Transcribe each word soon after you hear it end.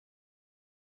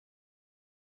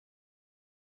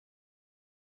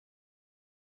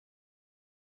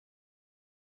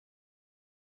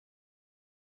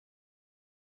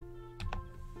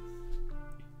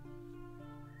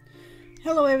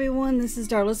Hello everyone, this is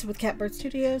Darlissa with Catbird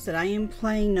Studios, and I am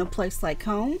playing No Place Like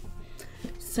Home.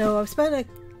 So I've spent a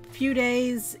few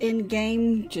days in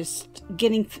game just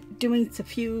doing a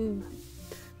few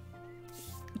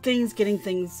things, getting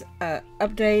things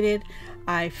updated.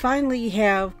 I finally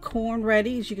have corn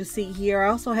ready, as you can see here. I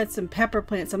also had some pepper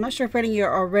plants. I'm not sure if any of you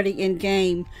are already in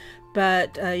game,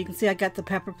 but you can see I got the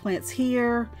pepper plants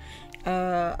here.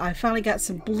 I finally got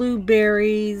some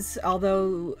blueberries,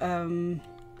 although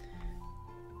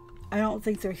I don't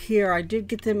think they're here. I did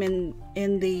get them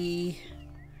in the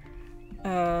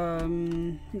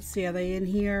let's see, are they in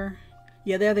here?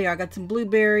 Yeah, there they are. I got some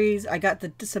blueberries. I got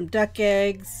some duck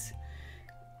eggs.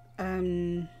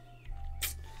 I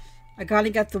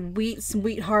got the some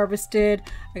wheat harvested.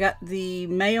 I got the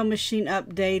mail machine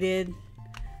upgraded.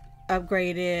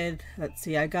 Let's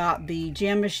see, I got the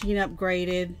jam machine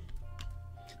upgraded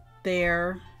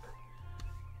there.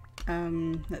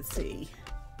 Let's see,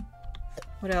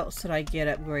 what else did I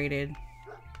get upgraded?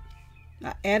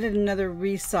 I added another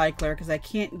recycler because I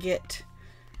can't get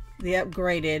the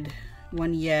upgraded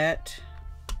one yet.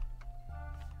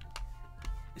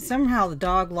 Somehow the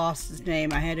dog lost his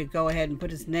name. I had to go ahead and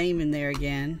put his name in there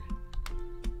again.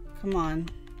 Come on.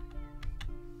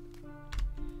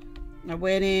 I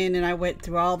went in and I went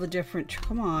through all the different...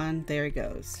 Come on. There he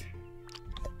goes.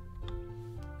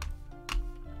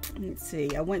 Let's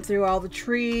see. I went through all the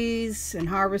trees and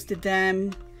harvested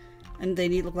them. And they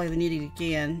look like they need it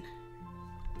again.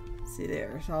 See,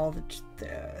 there's all the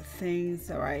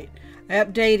things. Alright. I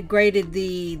upgraded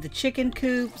the chicken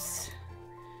coops.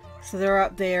 So they're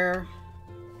up there.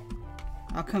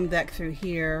 I'll come back through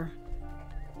here.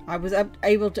 I was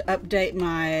able to update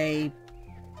my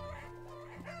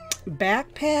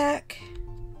backpack.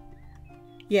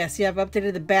 Yeah, see, I've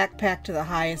updated the backpack to the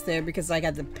highest there because I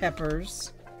got the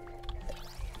peppers.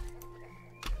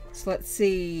 So let's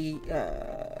see.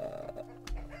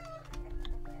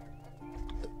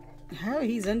 How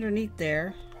he's underneath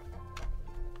there.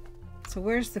 So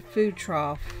where's the food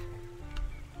trough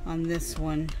on this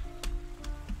one?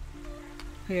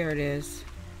 Here it is.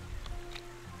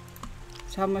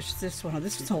 So how much is this one?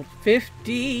 This one's sold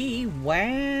 50.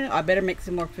 Wow. I better make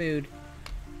some more food.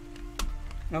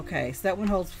 Okay, so that one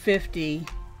holds 50.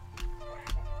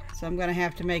 So I'm gonna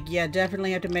have to make, yeah,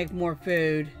 definitely have to make more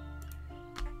food.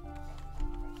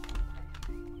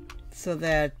 So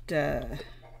that I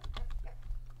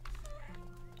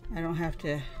don't have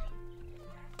to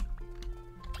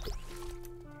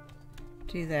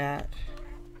do that.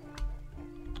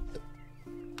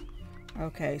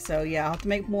 Okay, so yeah, I'll have to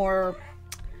make more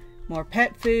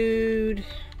pet food.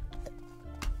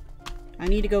 I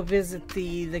need to go visit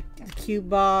the cube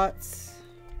bots,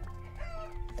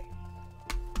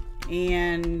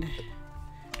 and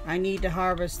I need to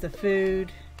harvest the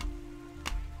food.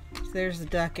 So there's the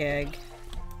duck egg.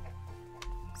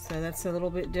 So that's a little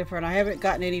bit different. I haven't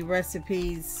gotten any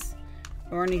recipes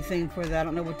or anything for that. I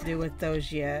don't know what to do with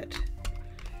those yet.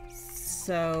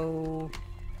 So,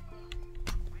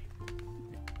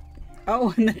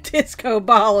 oh, and the disco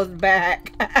ball is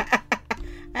back.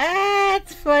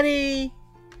 That's funny.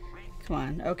 Come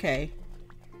on, okay.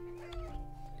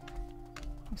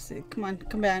 Let's see. Come on,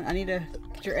 come back. I need to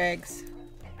get your eggs.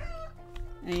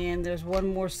 And there's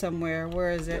one more somewhere.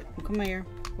 Where is it? Come here.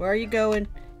 Where are you going?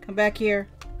 Come back here.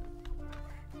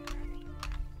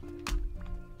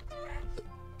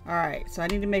 Alright, so I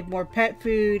need to make more pet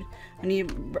food. I need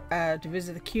to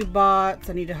visit the cube bots.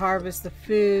 I need to harvest the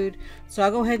food. So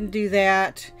I'll go ahead and do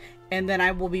that, and then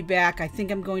I will be back. I think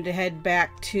I'm going to head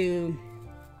back to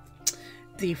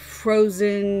the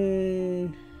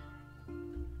frozen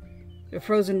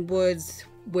woods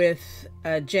with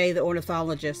Jay the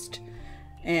ornithologist,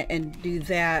 and do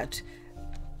that.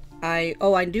 I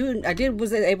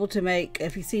was able to make,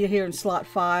 if you see here in slot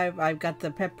 5, I've got the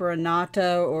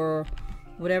pepperonata, or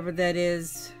whatever that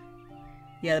is.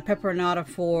 Yeah, the pepperonata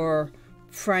for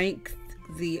Frank,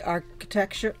 the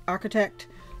architect.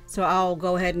 So I'll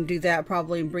go ahead and do that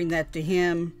probably and bring that to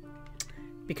him,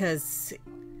 because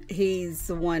he's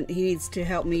the one, he needs to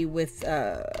help me with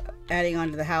adding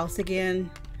onto the house again.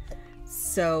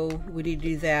 So we need to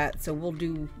do that. So we'll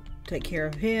take care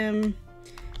of him,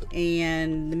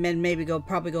 and then maybe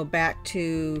probably go back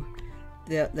to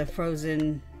the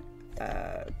frozen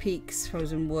peaks,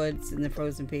 frozen woods and the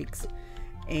frozen peaks,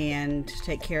 and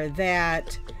take care of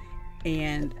that.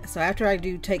 And so after I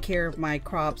do take care of my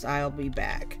crops, I'll be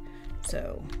back.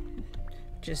 So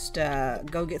just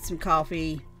go get some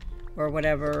coffee or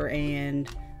whatever, and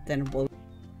then we'll...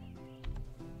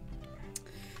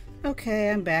 Okay,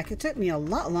 I'm back. It took me a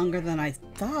lot longer than I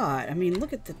thought. I mean,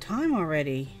 look at the time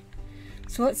already.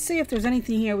 So let's see if there's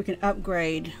anything here we can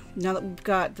upgrade now that we've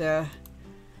got the...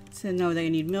 So no, they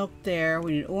need milk there.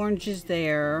 We need oranges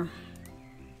there.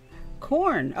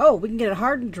 Corn. Oh, we can get a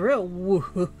hardened drill.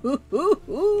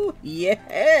 Woo-hoo-hoo-hoo.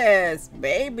 Yes,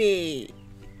 baby.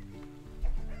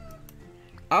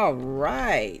 All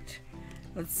right.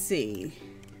 Let's see.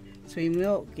 So we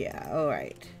milk. Yeah, all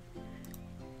right.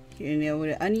 You know, we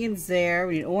need onions there.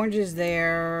 We need oranges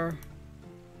there.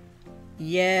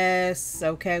 Yes.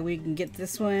 Okay, we can get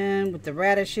this one with the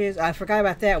radishes. I forgot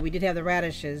about that. We did have the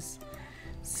radishes.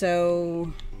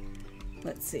 So,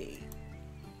 let's see.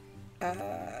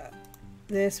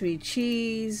 This, we need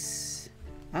cheese.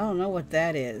 I don't know what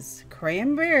that is.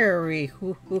 Cranberry.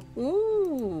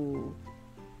 Hoo-hoo-hoo.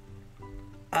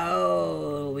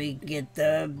 Oh, we get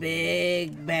the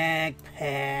big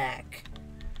backpack.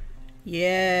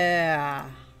 Yeah.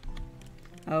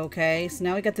 Okay, so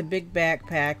now we got the big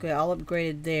backpack. We all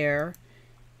upgraded there.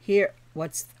 Here,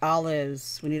 what's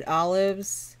olives? We need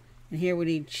olives. And here we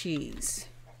need cheese.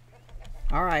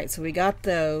 Alright, so we got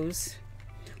those.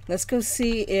 Let's go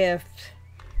see if...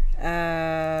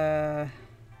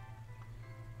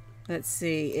 let's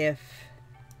see if...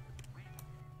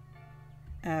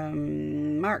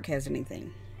 Mark has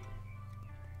anything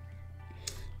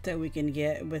that we can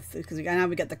get with, because now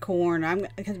we got the corn. I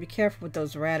have to be careful with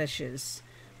those radishes.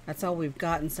 That's all we've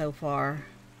gotten so far.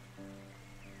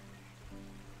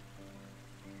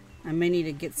 I may need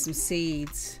to get some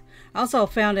seeds. I also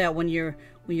found out when you're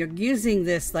using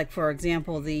this, like for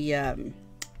example the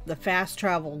fast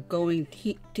travel going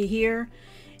to here,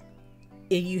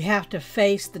 you have to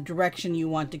face the direction you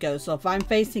want to go. So if I'm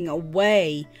facing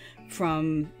away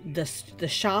from the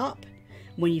shop,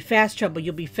 when you fast travel,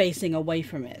 you'll be facing away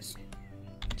from it.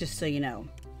 Just so you know.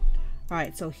 All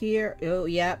right, so here, oh,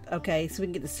 yep, okay, so we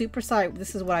can get the super site.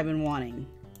 This is what I've been wanting.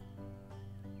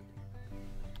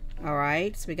 All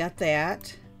right, so we got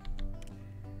that.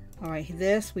 All right,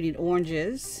 this, we need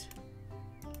oranges.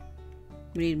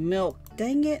 We need milk.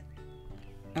 Dang it.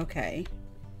 Okay.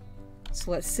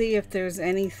 So let's see if there's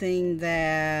anything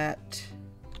that...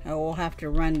 Oh, we'll have to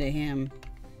run to him.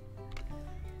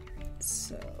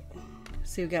 So,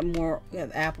 see, we got more... We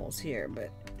have apples here,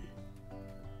 but...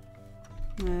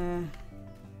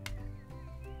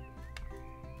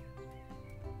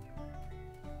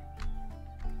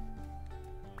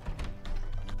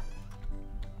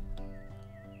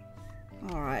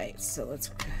 Alright, so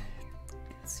let's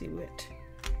see what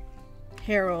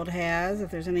Harold has,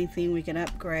 if there's anything we can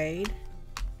upgrade.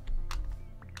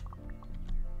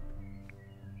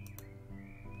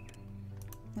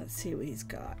 Let's see what he's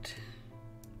got.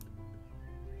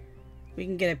 We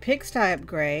can get a pigsty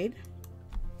upgrade,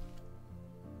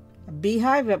 a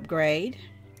beehive upgrade.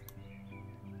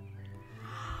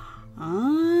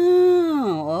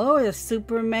 Oh, a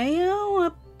super mayo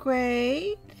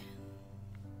upgrade.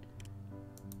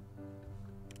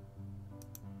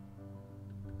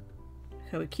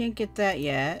 So we can't get that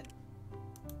yet.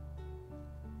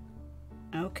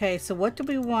 Okay, so what do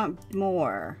we want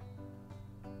more?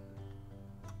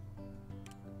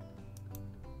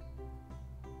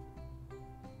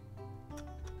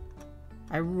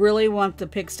 I really want the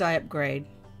pigsty upgrade.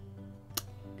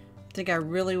 I think I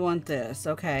really want this.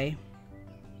 Okay.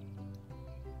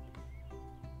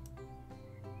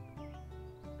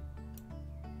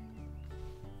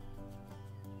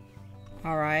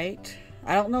 All right.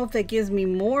 I don't know if that gives me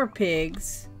more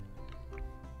pigs.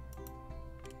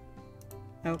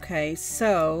 Okay,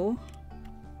 so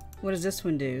what does this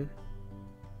one do?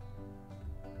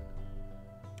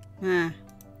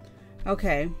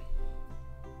 Okay.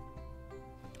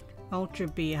 Ultra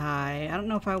beehive. I don't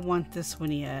know if I want this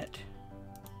one yet.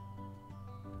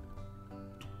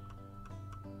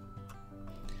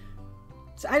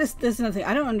 So this is another thing.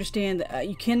 I don't understand.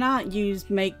 You cannot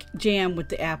make jam with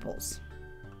the apples.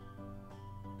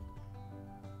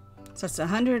 So it's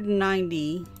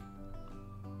 190.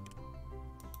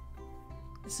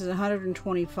 This is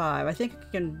 125. I think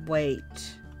I can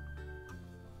wait.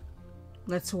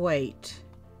 Let's wait.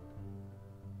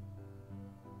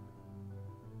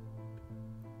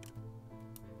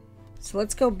 So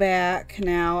let's go back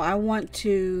now. I want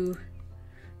to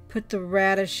put the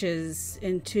radishes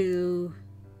into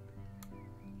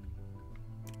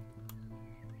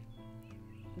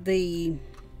the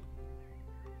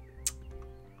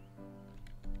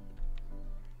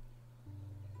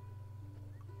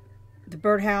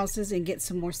birdhouses and get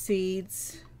some more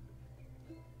seeds,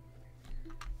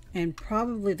 and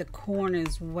probably the corn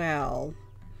as well,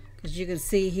 because you can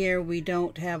see here we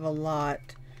don't have a lot.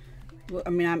 I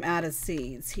mean, I'm out of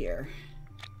seeds here.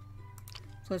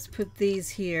 So let's put these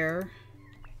here.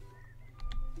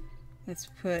 Let's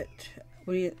put,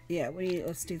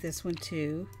 let's do this one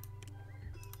too.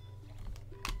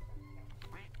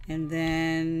 And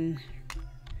then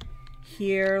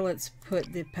here, let's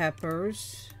put the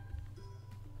peppers.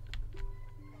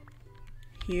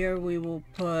 Here we will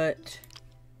put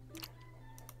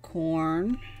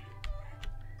corn.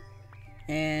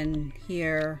 And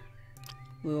here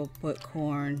we will put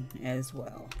corn as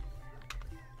well.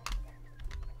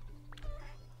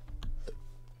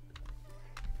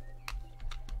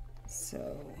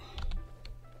 So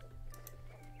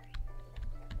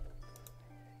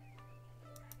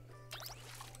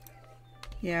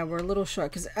yeah, we're a little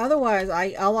short because otherwise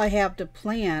all I have to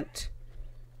plant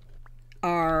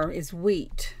is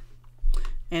wheat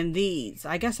and these.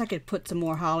 I guess I could put some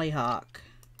more hollyhock.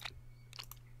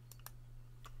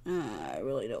 I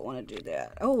really don't want to do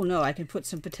that. Oh no, I can put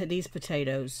some these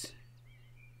potatoes,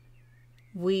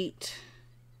 wheat.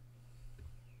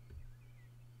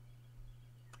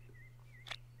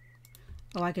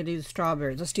 Oh, I could do the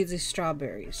strawberries. Let's do these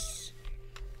strawberries.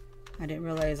 I didn't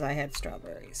realize I had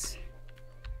strawberries.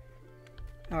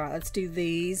 All right, let's do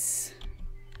these.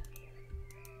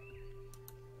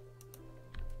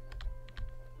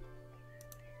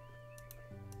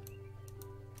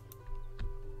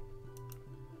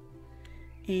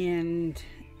 And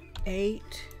 8.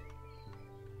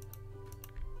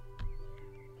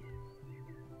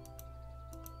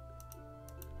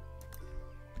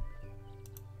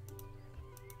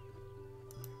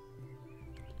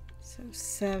 So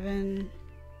 7.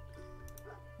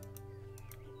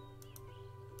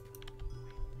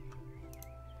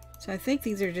 So I think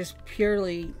these are just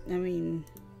purely, I mean,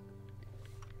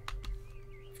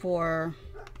 for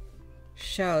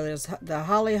show. There's the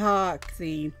hollyhock,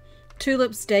 the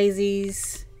tulips,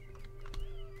 daisies.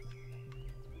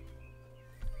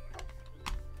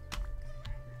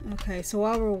 Okay, so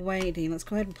while we're waiting, let's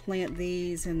go ahead and plant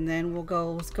these, and then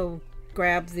let's go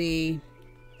grab the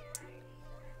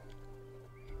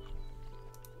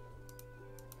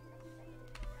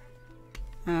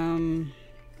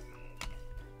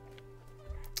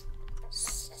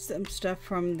some stuff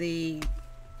from the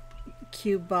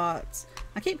cube bots.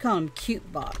 I keep calling them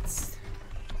cute bots.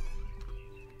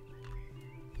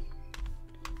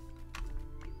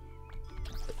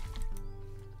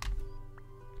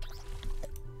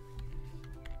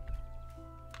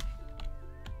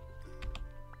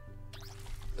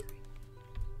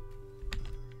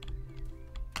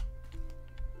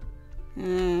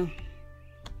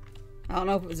 I don't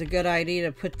know if it was a good idea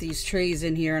to put these trees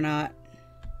in here or not.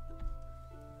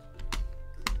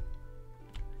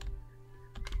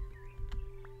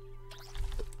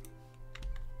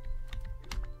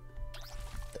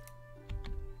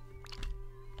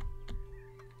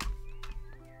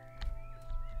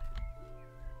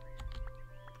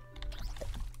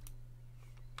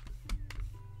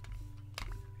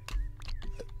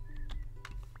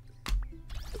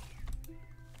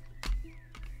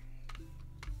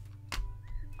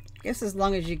 I guess as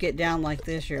long as you get down like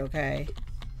this, you're okay.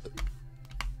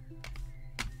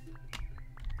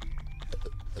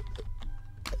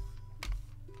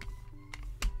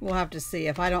 We'll have to see.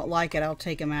 If I don't like it, I'll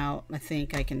take him out. I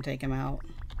think I can take him out.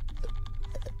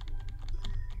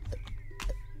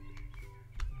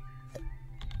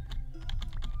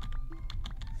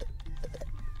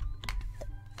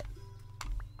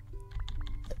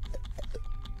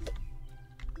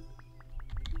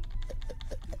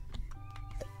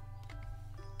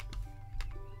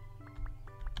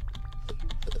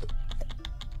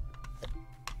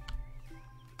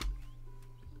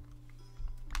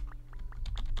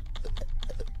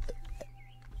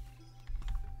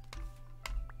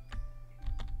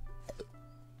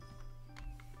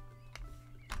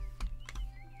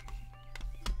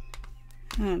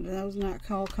 Those not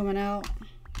all coming out.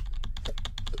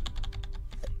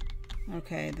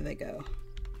 Okay, there they go.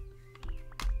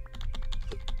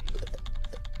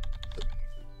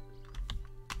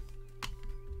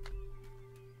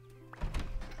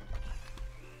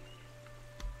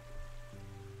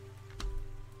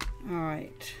 All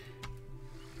right.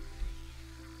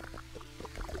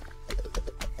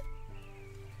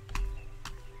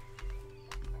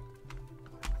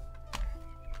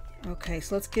 Okay,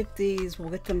 so let's get these, we'll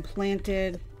get them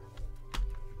planted.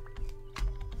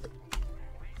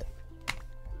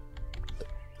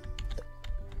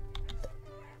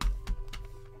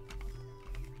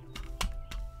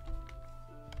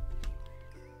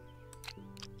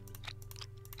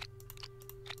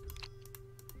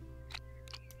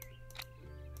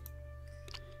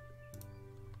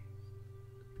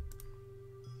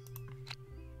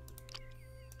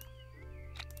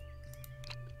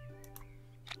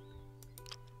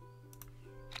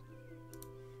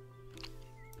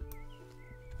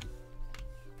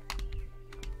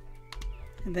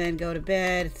 and then go to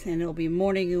bed, and it'll be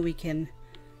morning and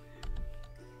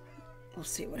we'll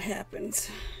see what happens.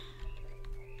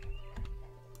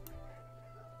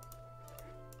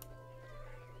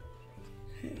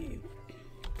 Okay,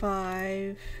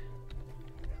 5.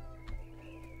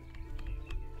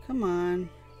 Come on.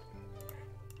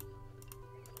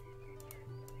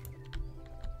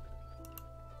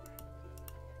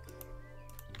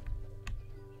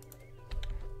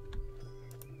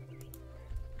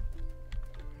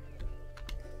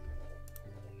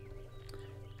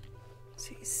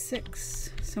 See, 6.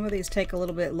 Some of these take a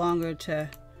little bit longer to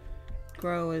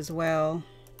grow as well.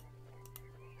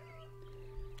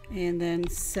 And then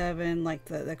 7, like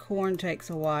the corn takes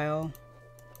a while.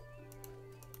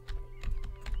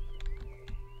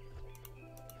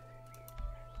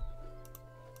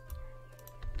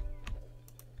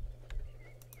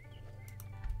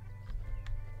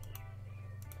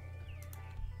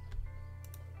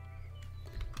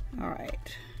 All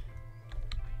right.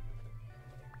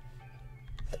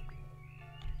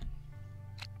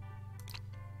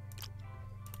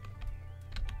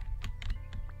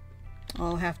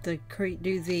 I'll have to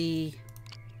do the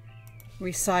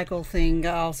recycle thing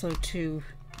also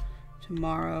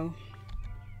tomorrow.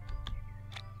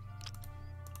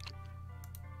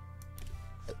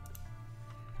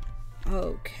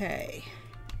 Okay.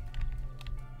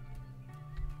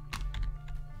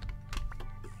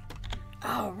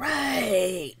 All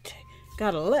right.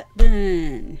 Got a lot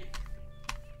done.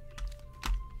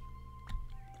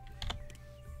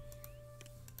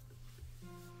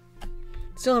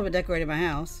 Still haven't decorated my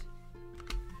house.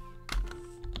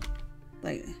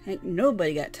 Like, ain't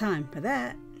nobody got time for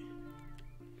that.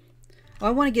 Oh,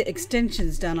 I want to get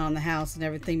extensions done on the house and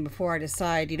everything before I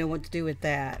decide, what to do with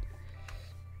that.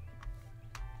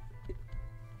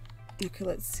 Okay,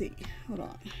 let's see. Hold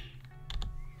on.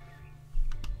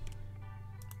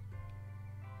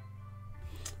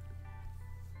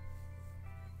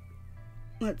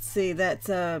 Let's see. That's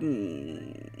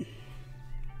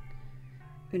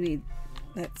we need.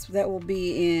 That will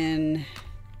be in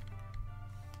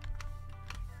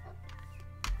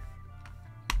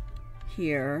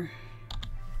here.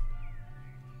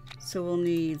 So we'll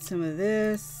need some of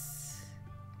this.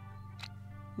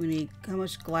 We need, how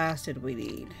much glass did we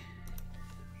need?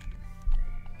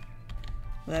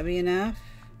 Will that be enough?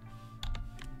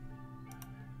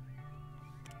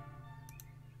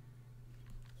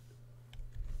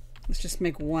 Let's just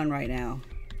make one right now.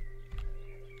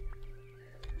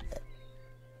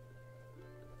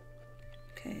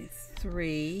 Okay,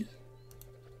 3.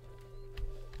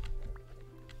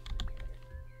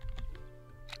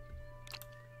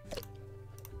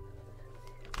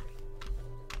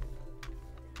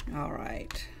 All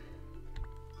right.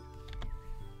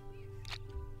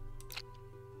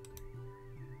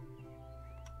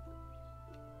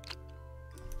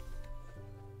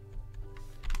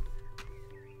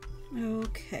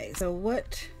 Okay, so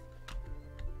what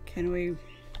can we...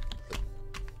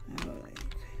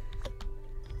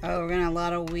 Oh, we're gonna have a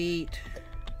lot of wheat.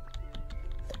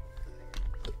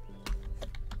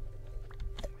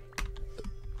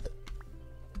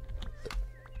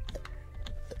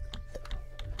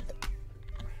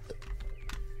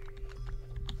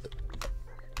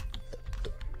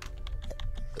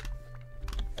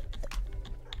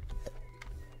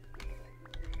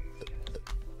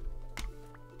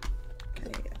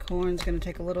 Okay, corn's gonna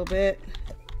take a little bit.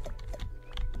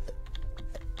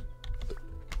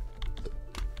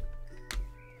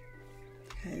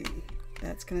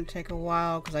 That's going to take a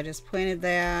while because I just planted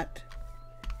that.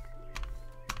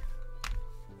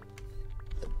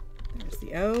 There's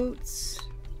the oats,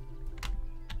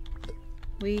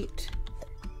 wheat,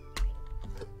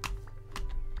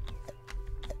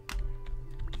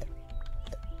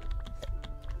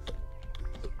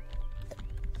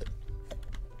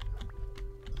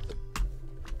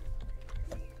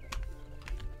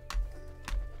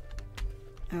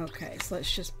 okay, so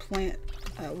let's just plant,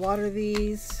 water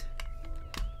these.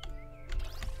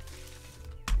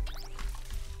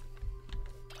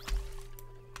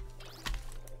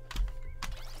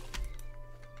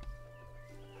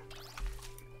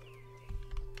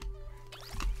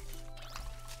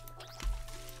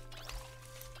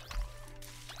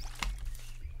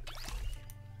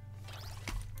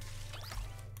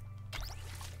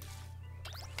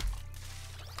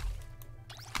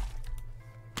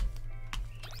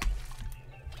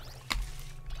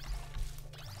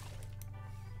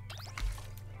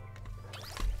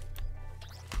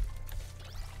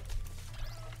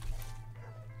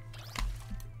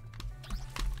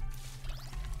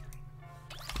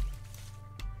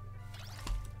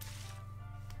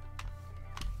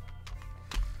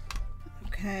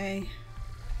 Okay.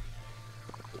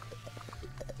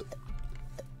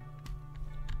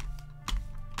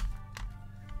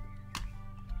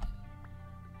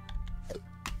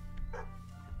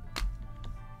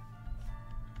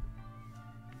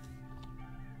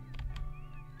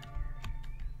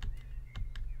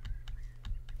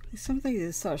 Something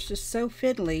that's just so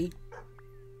fiddly.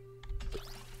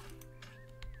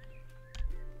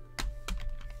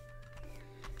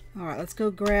 All right, let's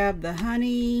go grab the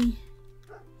honey.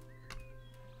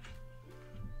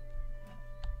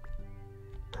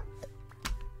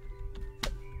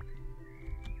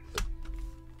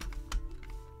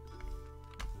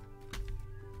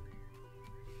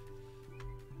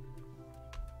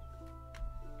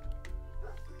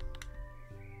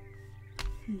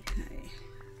 Okay.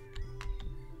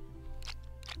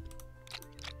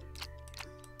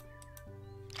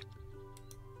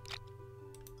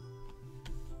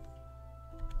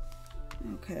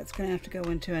 Okay, that's gonna have to go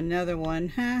into another one,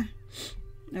 huh?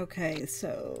 Okay,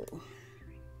 so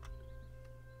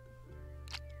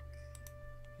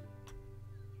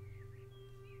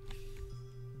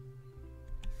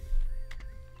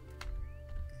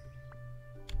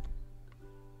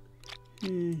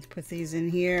put these in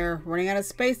here. Running out of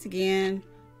space again.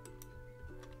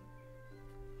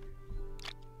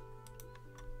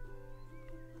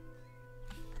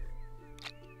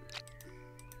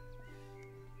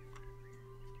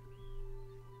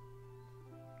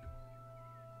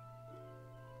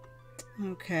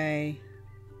 Okay.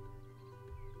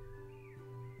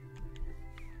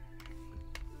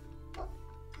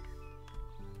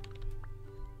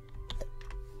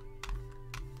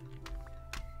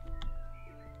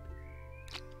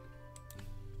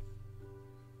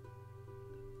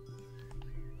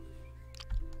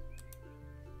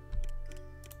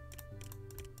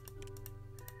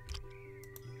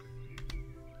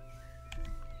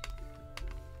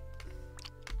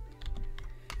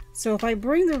 So if I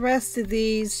bring the rest of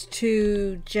these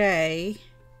to J,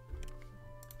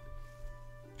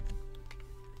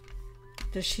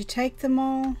 does she take them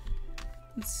all?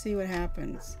 Let's see what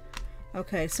happens.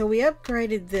 Okay, so we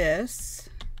upgraded this.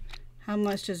 How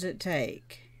much does it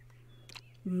take?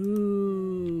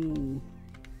 Ooh.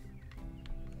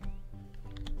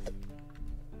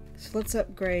 So let's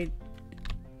upgrade.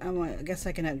 I guess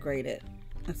I can upgrade it.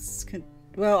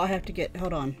 Well, I have to get,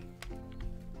 hold on.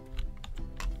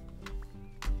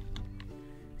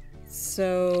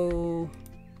 So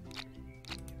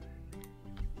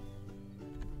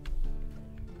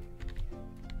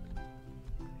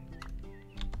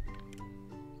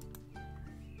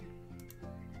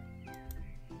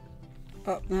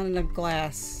oh, not enough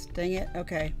glass. Dang it.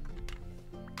 Okay.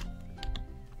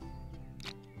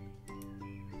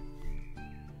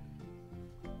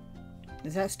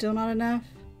 Is that still not enough?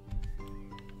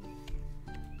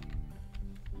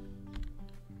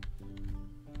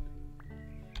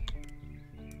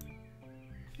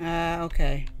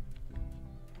 Okay.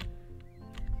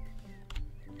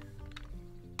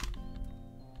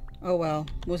 Oh well,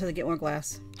 we'll just have to get more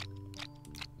glass.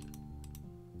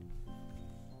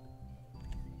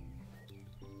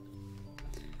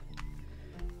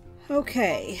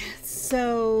 Okay,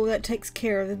 so that takes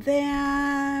care of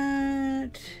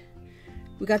that.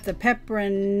 We got the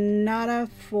pepperonata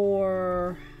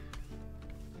for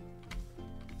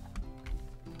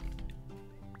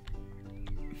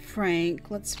Frank.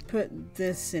 Let's put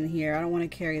this in here. I don't want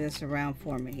to carry this around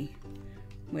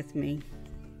with me.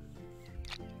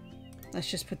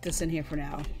 Let's just put this in here for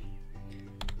now.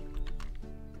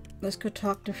 Let's go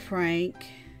talk to Frank.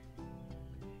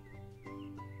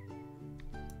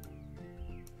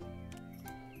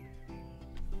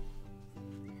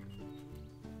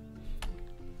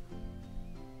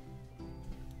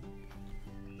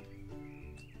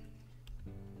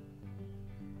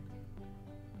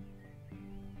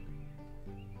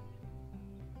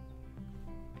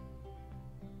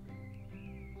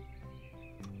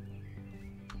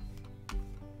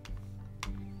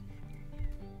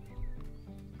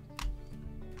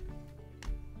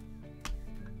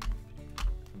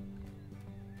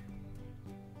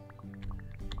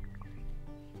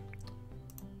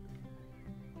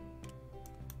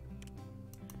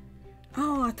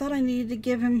 Oh, I thought I needed to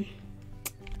give him...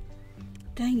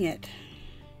 Dang it.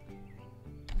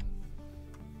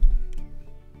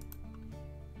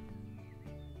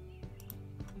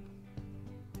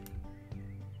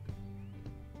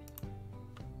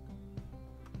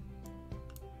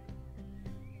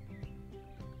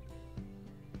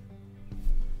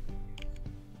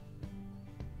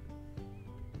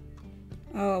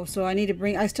 Oh, so I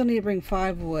still need to bring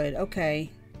 5 wood.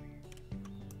 Okay.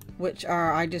 Which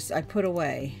are, I put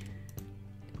away.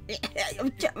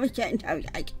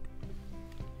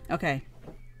 Okay.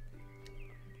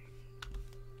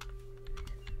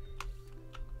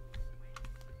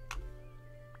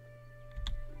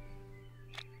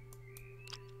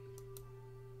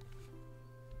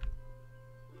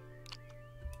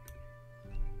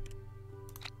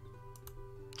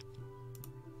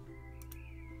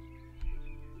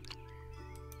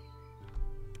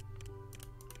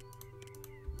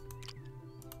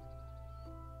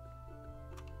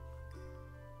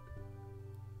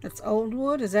 That's old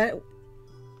wood? Is that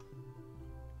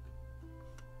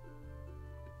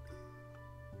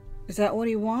what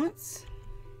he wants?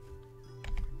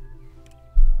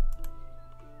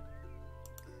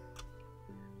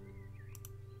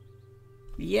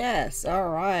 Yes, all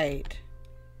right.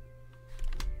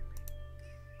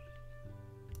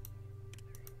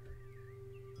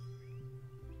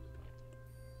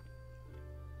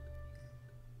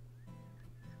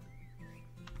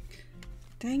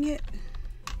 Dang it.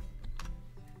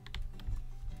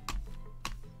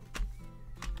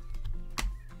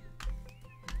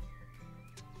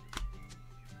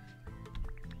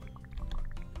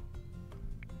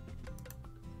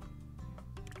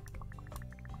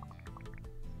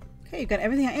 Okay, you've got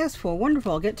everything I asked for.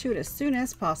 Wonderful. I'll get to it as soon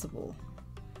as possible.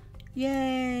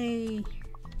 Yay!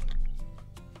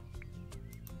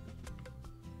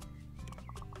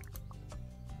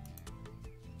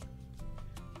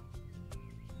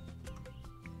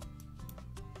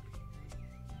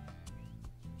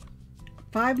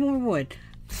 Five more wood.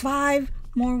 5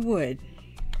 more wood.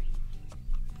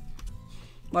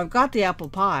 Well, I've got the apple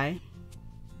pie.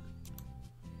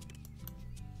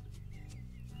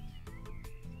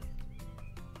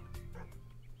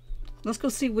 Let's go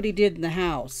see what he did in the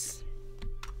house.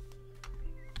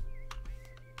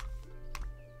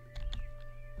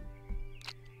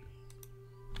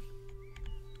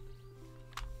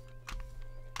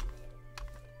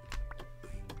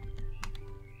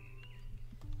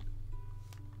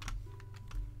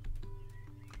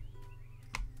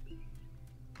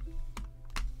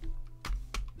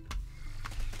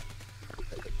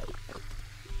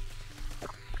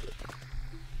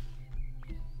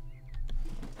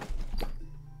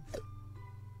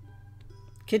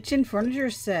 Kitchen furniture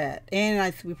set.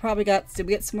 And we probably got, did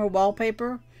we get some more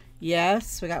wallpaper?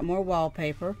 Yes, we got more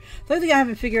wallpaper. The other thing I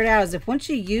haven't figured out is if once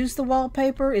you use the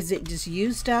wallpaper, is it just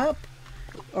used up?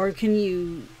 Or can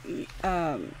you,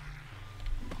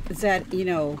 is that, you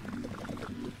know,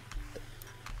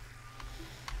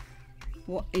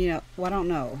 well, I don't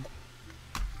know.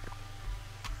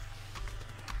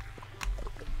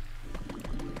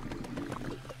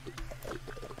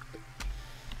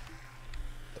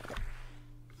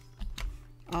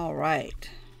 All right.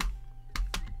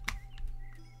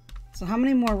 So how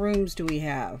many more rooms do we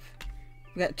have?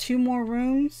 We got 2 more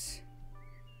rooms.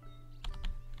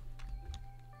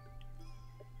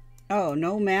 Oh,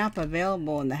 no map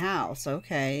available in the house.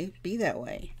 Okay, be that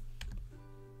way.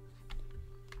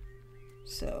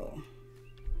 So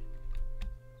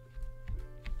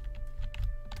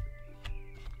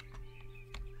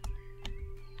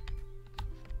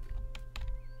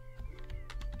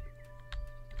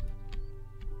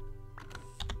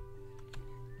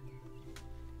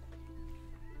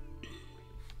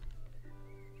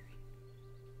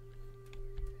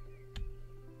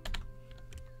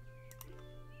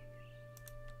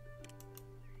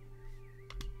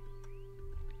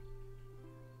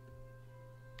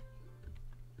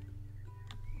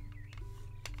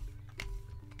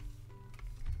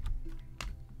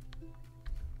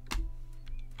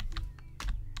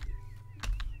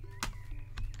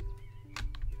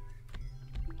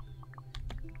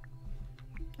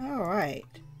all right.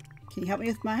 Can you help me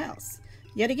with my house?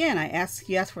 Yet again,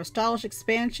 you ask for a stylish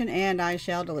expansion, and I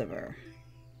shall deliver.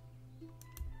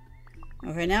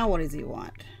 Okay, now what does he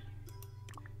want?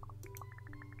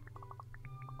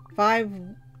 5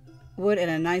 wood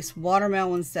and a nice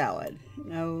watermelon salad.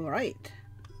 All right.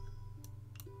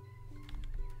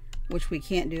 Which we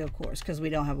can't do, of course, because we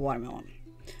don't have a watermelon.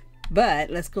 But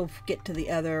let's go get to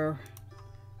the other.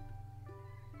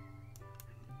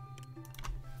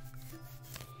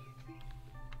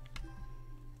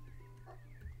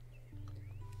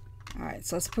 Alright,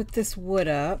 so let's put this wood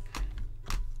up.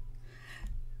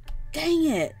 Dang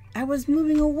it! I was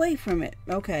moving away from it.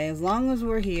 Okay, as long as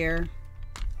we're here.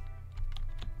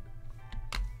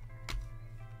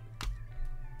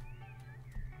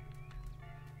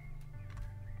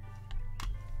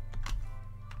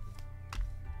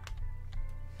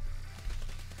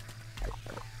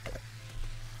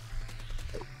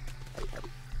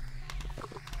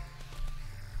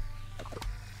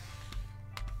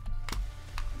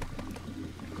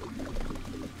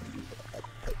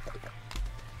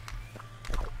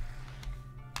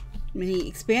 mean, he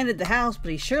expanded the house,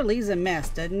 but he sure leaves a mess,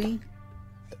 doesn't he?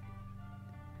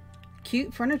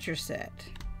 Cute furniture set.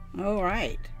 All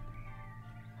right.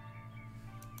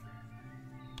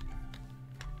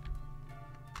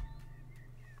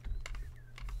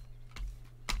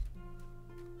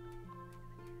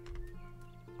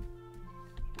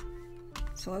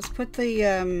 So let's put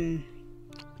the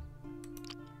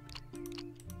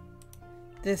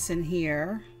this in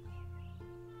here.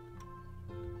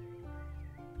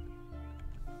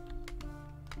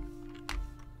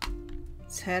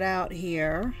 Let's head out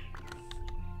here.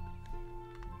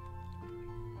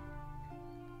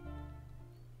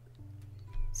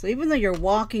 So even though you're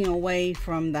walking away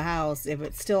from the house, if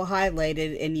it's still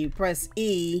highlighted and you press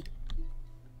E,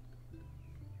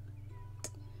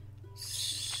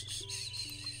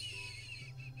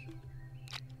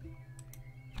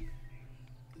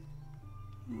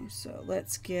 so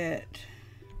let's get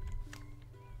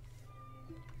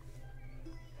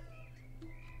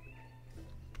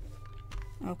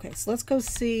okay, so let's go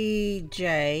see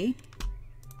Jay.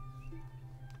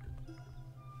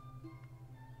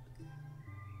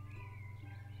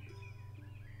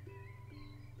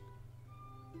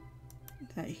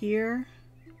 Is that here?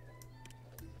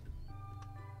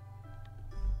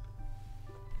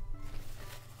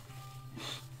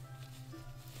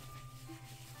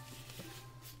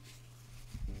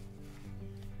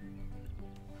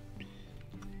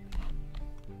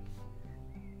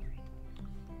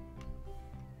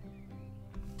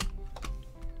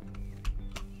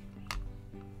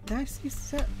 Did I see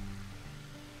set?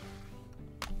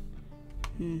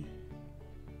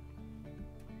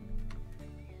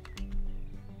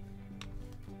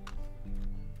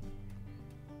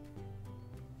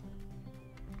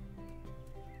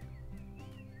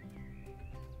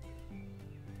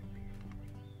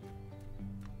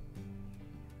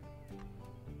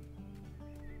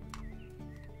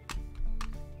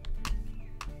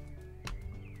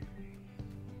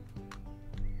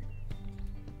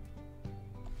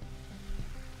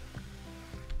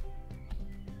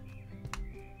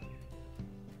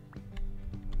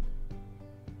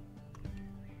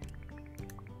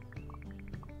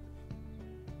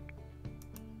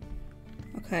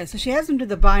 Okay, so she has them to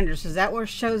the binders. Is that where it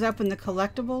shows up in the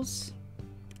collectibles?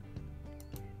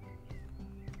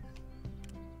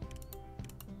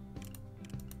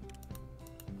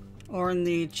 Or in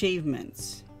the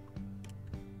achievements?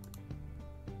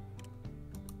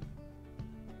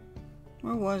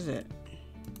 Where was it?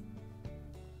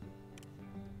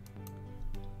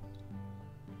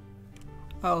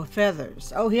 Oh,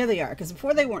 feathers. Oh, here they are. Because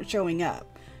before they weren't showing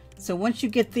up. So once you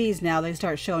get these now, they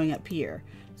start showing up here.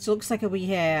 So it looks like we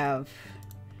have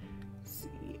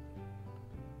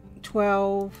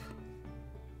 12,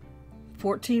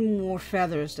 14 more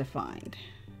feathers to find.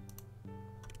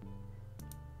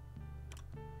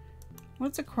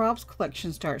 Once the crops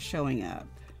collection starts showing up.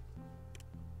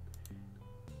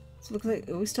 So it looks like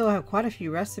we still have quite a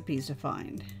few recipes to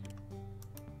find.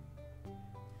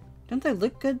 Don't they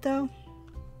look good though?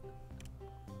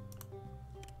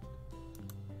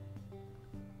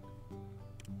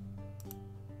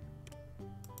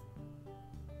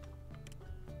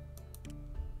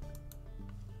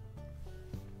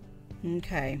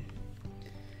 Okay,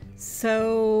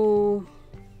 so,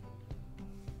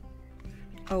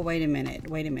 oh, wait a minute,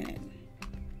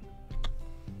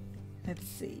 let's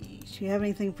see, do you have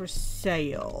anything for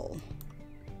sale?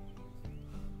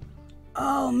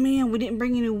 Oh man, we didn't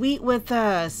bring any wheat with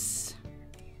us.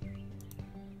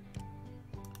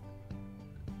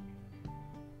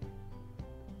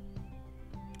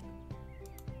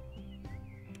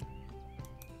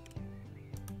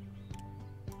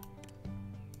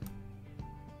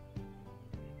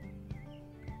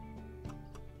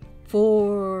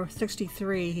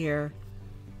 $4.63 here.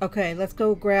 Okay, let's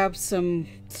go grab some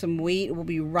wheat. We'll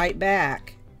be right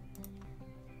back.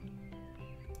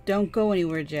 Don't go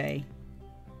anywhere, Jay.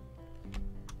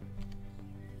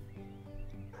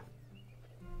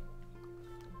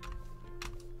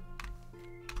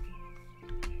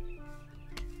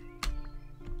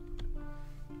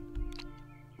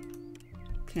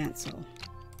 Cancel.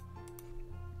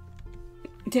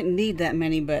 Didn't need that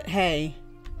many, but hey.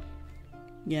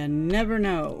 You never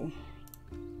know.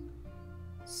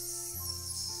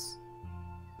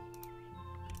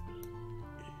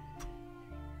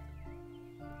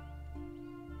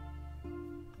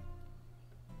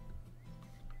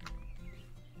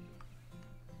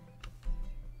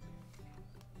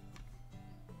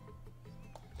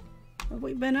 Have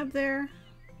we been up there?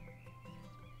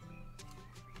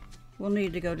 We'll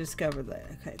need to go discover that.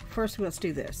 Okay, first let's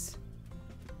do this.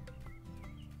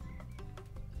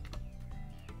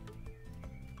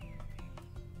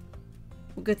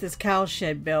 we'll get this cow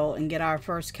shed built and get our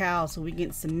first cow so we can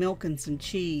get some milk and some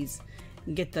cheese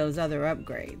and get those other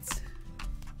upgrades.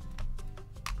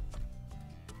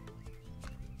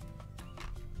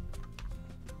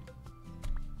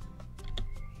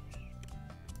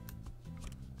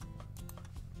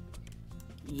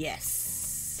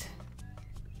 Yes.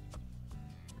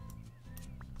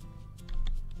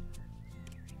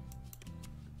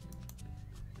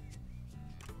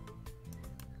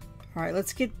 All right,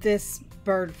 let's get this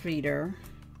bird feeder.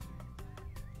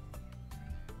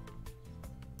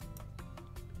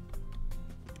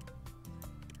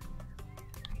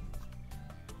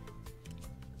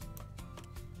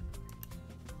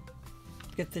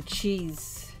 Get the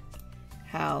cheese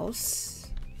house.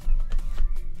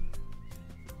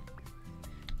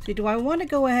 See, do I want to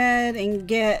go ahead and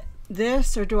get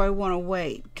this, or do I want to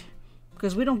wait?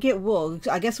 Because we don't get wool.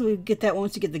 I guess we would get that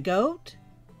once we get the goat.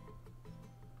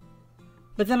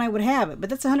 But then I would have it. But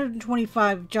that's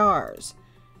 125 jars.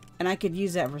 And I could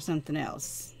use that for something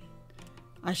else.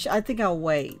 I think I'll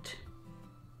wait.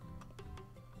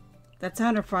 That's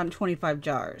 125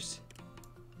 jars.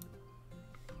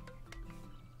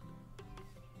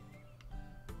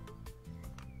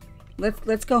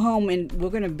 Let's go home and we're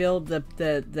gonna build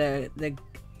the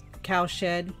cow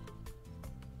shed.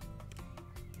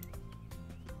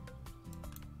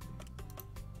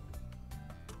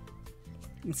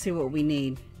 And see what we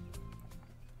need.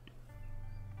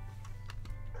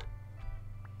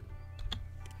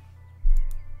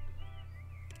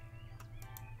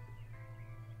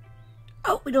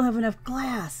 Oh, we don't have enough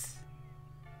glass.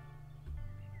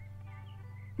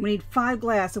 We need 5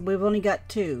 glass and we've only got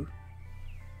 2.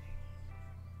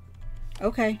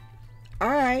 Okay. All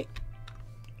right.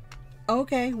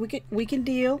 Okay, we can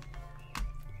deal.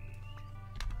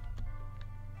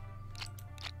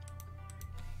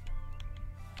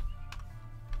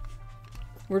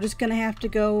 We're just gonna have to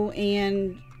go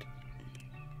and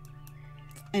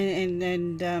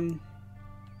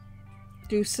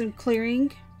do some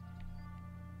clearing.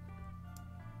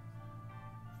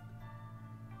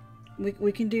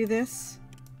 We can do this.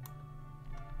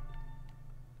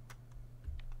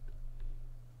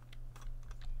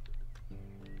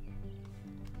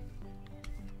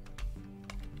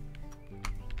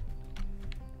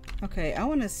 Okay, I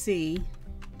want to see.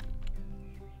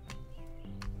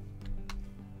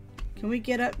 Can we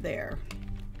get up there?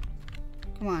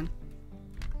 Come on.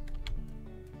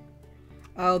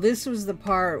 Oh, this was the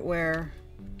part where...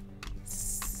 Let's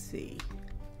see.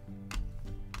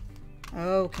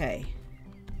 Okay.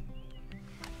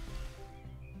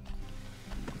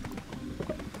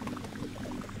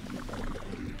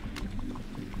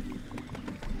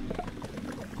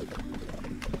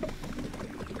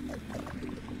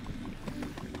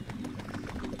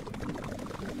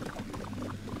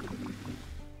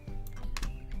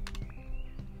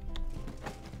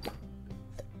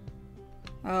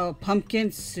 Oh,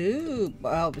 pumpkin soup.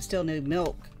 Oh, but still need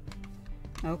milk.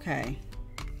 Okay.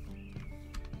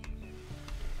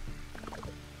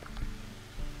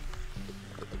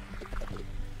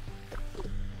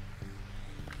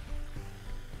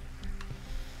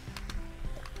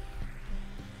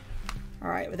 All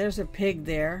right, well, there's a pig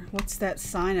there. What's that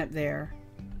sign up there?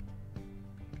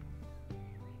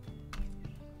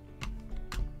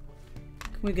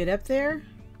 Can we get up there?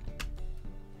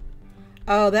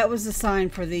 Oh, that was the sign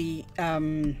for the,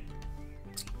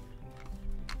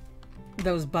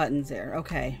 those buttons there.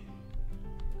 Okay.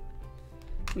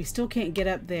 We still can't get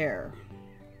up there,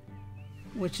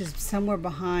 which is somewhere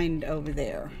behind over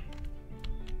there.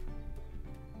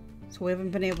 So we haven't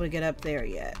been able to get up there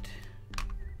yet.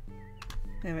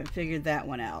 We haven't figured that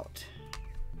one out.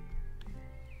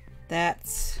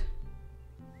 That's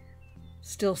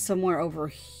still somewhere over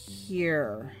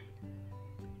here.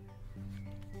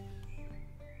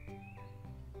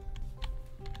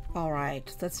 All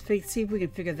right, let's see if we can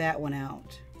figure that one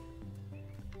out.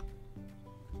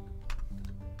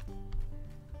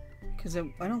 Because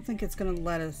I don't think it's going to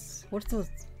let us... What's those?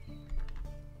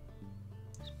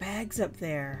 There's bags up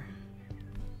there.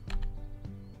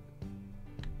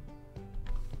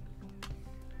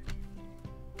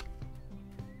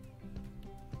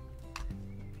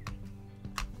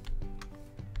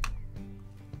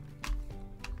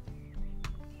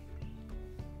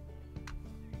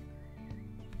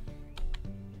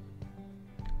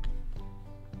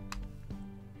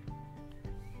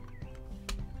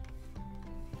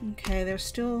 Okay, there's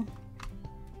still...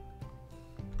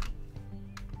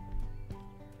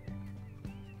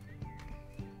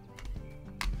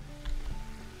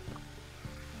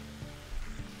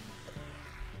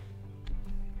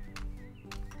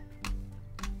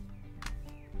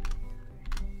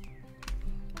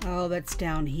 Oh, that's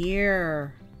down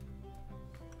here.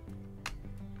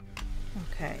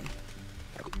 Okay.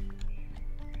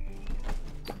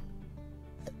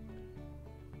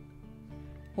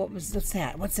 What's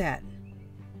that? What's that?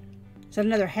 Is that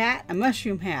another hat? A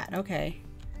mushroom hat. Okay.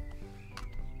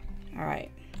 All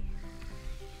right.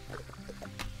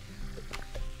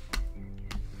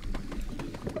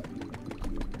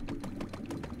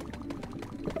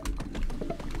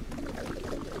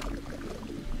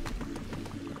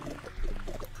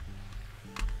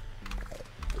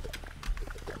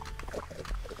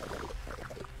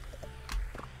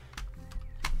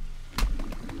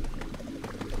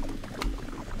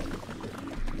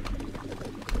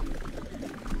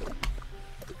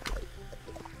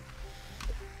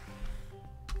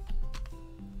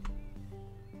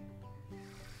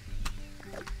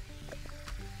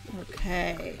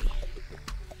 Okay.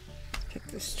 Pick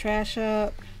this trash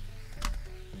up.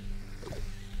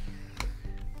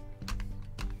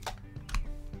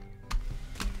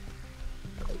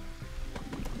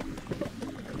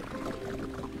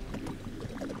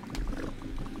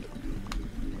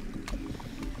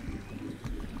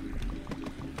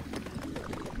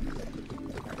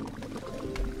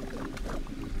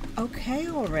 Okay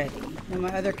already. Now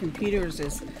my other computers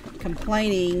is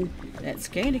complaining that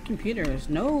scanning computer is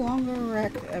no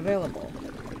longer available.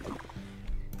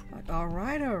 Like, all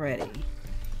right already.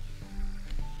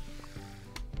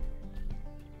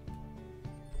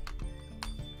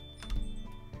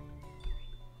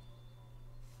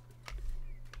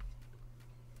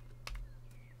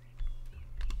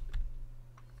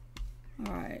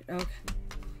 All right, okay.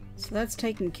 So that's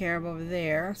taken care of over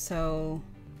there. So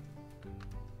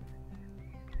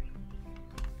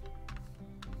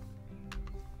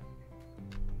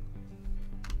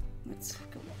let's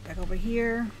go back over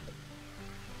here.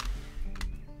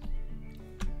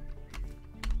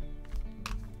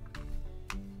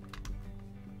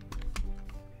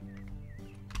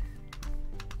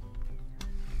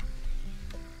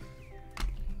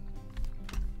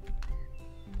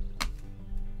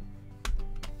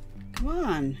 Come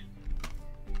on.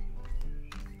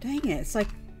 Dang it, it's like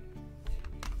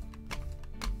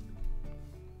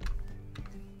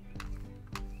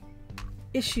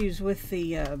issues with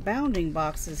the bounding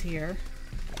boxes here.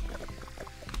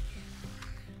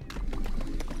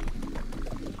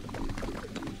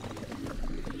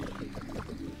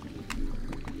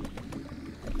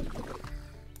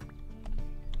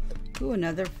 Ooh,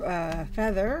 another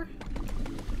feather.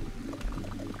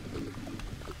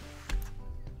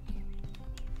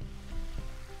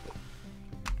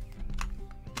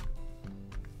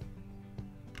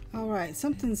 All right,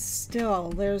 something's still,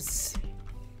 there's,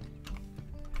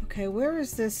 okay, where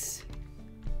is this?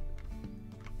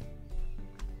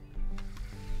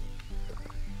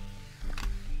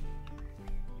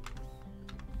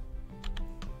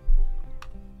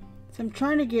 So I'm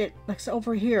trying to get, like,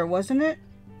 over here, wasn't it?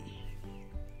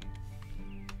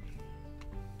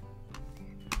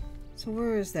 So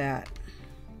where is that?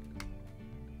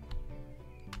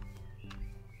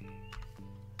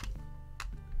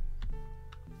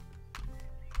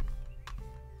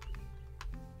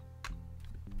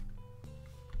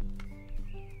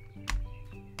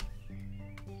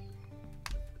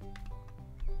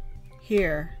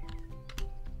 Here.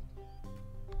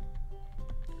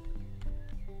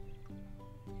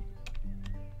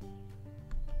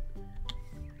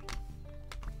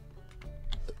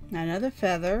 Another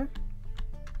feather.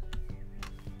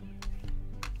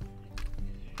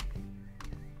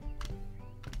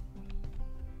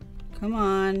 Come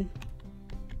on.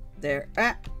 There.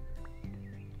 Ah.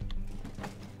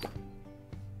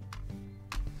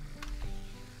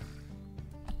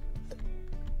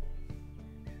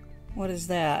 What is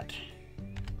that?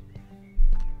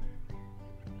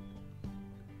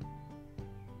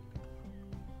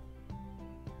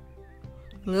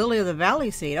 Lily of the Valley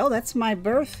seed. Oh, that's my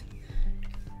birth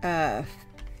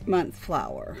month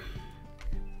flower.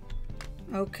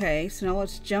 Okay, so now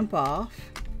let's jump off.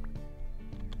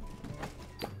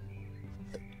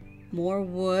 More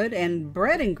wood and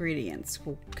bread ingredients.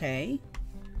 Okay.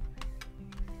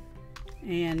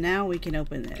 And now we can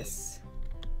open this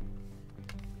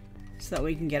so that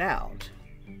we can get out.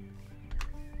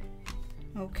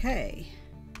 Okay.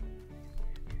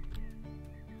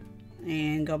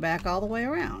 And go back all the way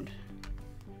around.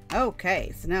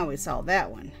 Okay, so now we saw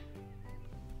that one.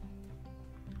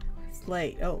 It's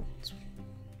late. Oh.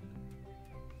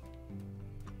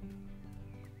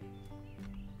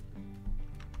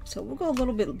 So we'll go a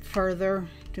little bit further,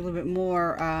 do a little bit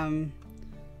more.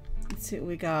 Let's see what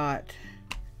we got.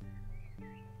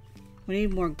 We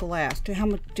need more glass. How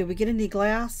much? Did we get any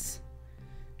glass?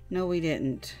 No, we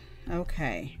didn't.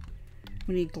 Okay.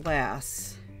 We need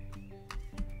glass.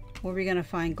 Where are we gonna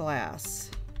find glass?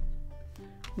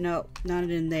 Nope, not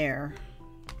in there.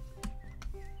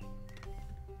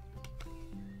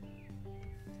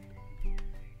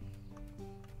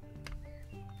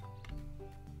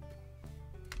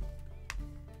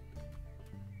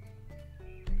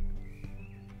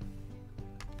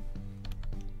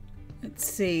 Let's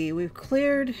see, we've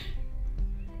cleared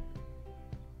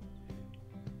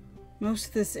most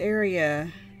of this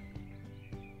area.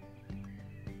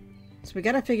 So we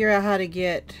got to figure out how to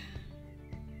get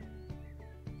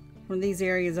from these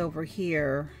areas over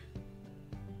here.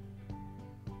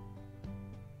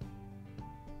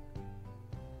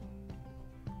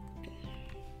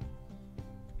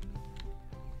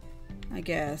 I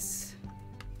guess.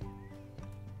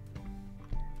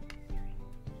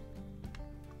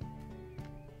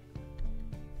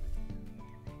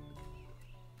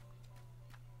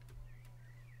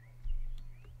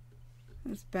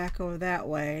 Let's back over that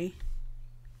way.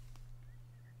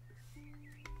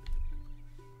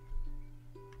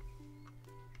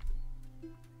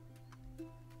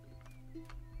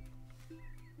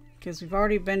 Because we've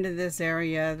already been to this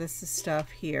area. This is stuff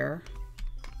here.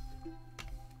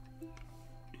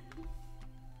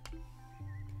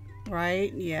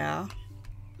 Right? Yeah.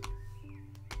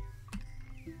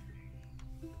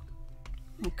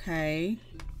 Okay.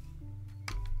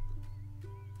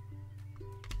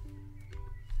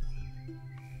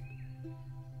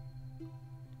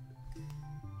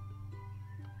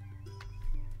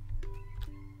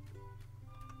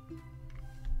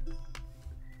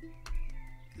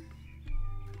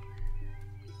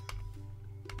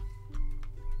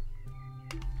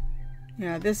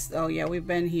 Yeah, this, oh yeah, we've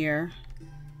been here.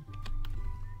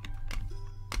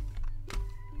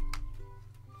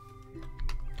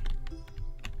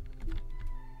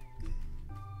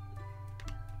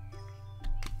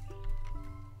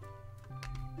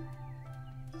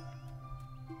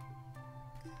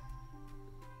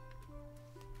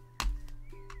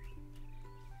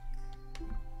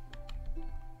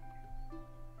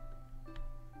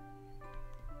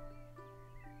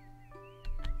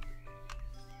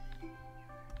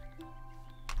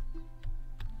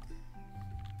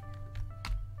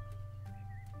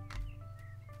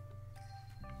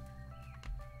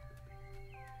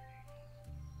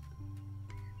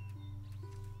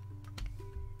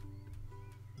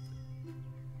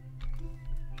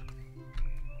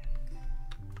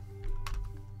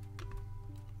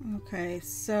 Okay,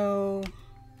 so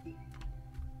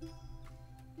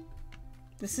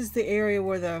this is the area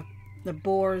where the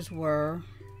boars were,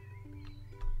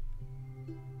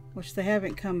 which they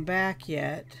haven't come back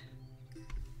yet.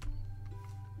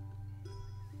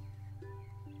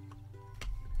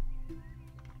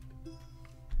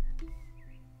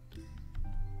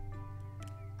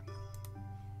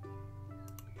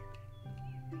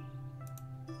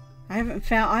 I haven't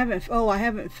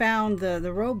found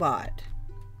the robot.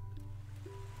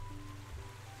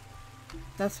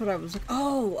 That's what I was like.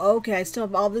 Oh, okay. I still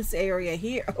have all this area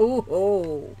here.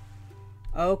 Oh.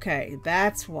 Okay,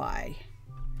 that's why.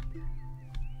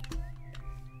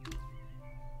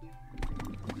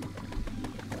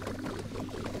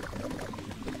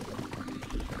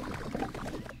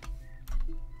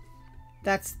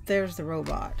 There's the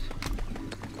robot.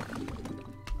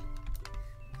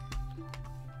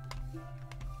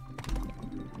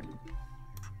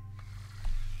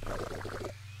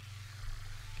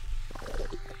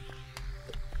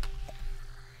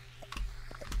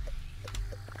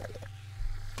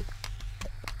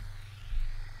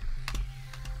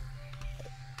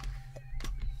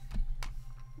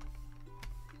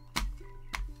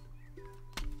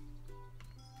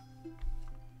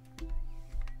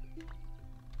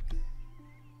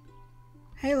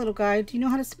 Hey little guy, do you know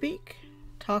how to speak?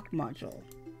 Talk module.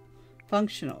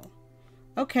 Functional.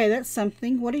 Okay, that's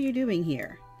something. What are you doing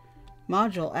here?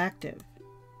 Module active.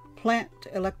 Plant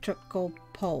electrical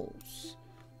poles.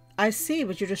 I see,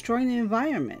 but you're destroying the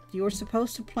environment. You were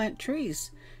supposed to plant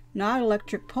trees, not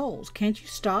electric poles. Can't you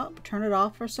stop? Turn it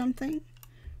off or something?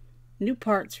 New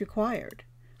parts required.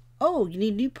 Oh, you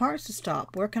need new parts to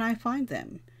stop. Where can I find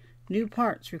them? New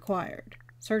parts required.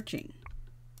 Searching.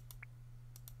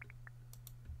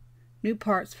 New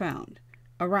parts found.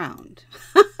 Around.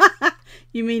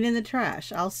 You mean in the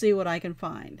trash? I'll see what I can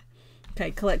find.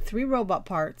 Okay, collect 3 robot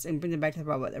parts and bring them back to the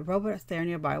robot. The robot is there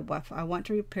nearby. If I want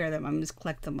to repair them, I'm just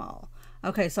collect them all.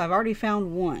 Okay, so I've already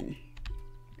found one.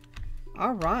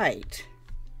 All right.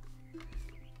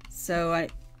 So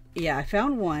I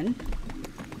found one.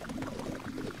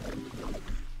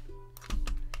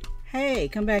 Hey,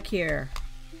 come back here.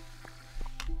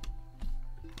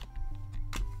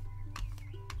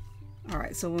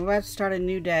 Alright, so we're about to start a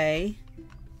new day.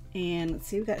 And let's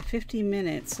see, we've got 50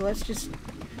 minutes. So let's just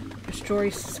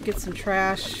destroy, get some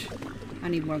trash. I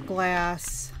need more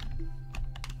glass.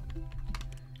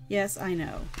 Yes, I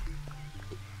know.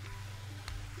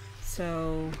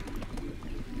 So,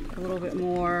 a little bit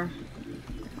more.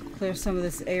 Clear some of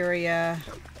this area.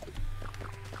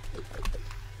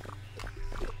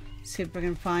 See if we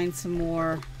can find some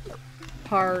more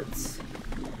parts.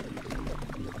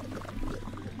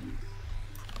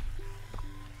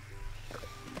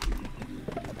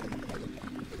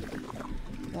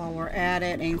 While we're at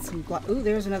it, and some ooh,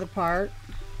 there's another part.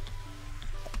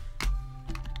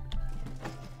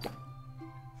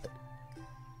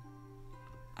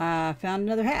 Found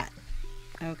another hat.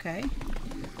 Okay.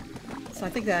 So I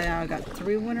think that I got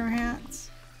 3 winter hats.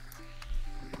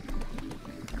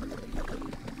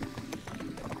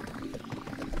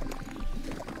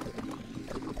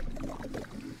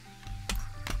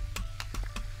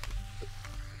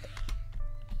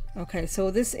 Okay,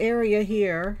 so this area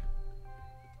here.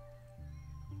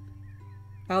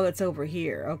 Oh, it's over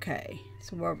here. Okay.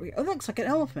 So where are we? Oh, it looks like an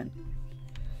elephant.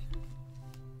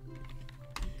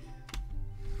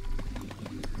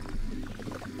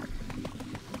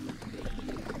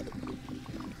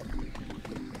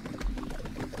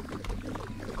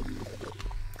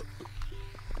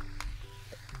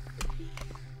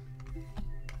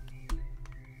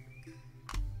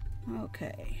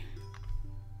 Okay.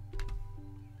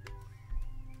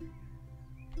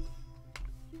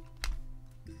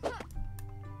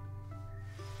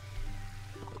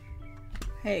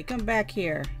 Hey, come back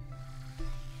here.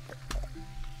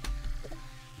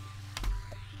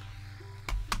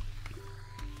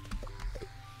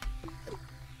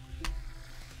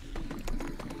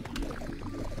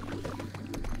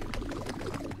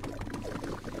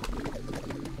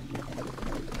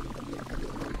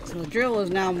 So the drill is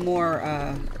now more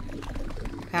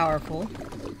powerful.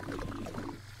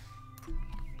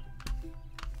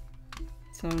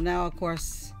 So now, of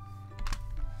course,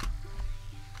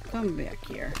 come back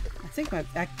here. I think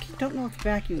I don't know if the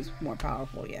vacuum is more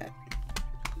powerful yet.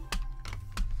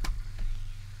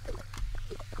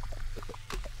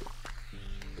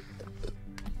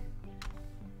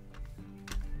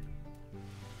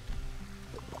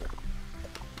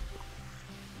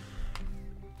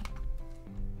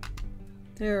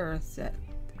 There's that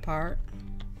part.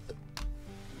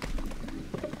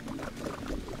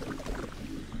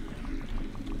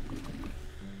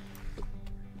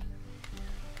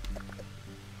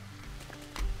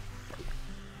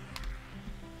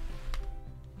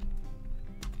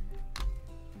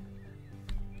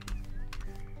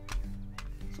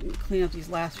 So let me clean up these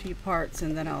last few parts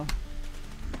and then I'll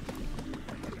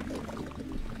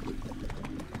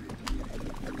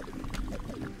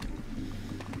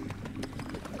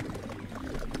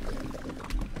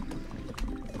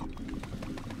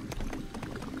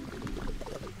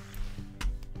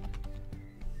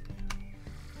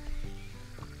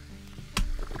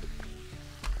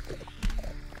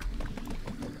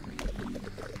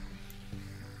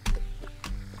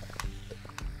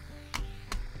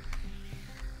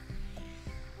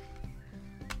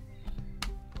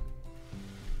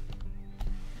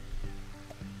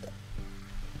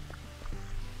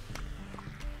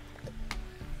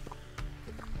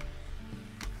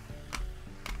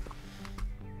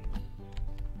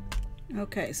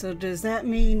okay, so does that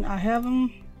mean I have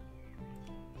them?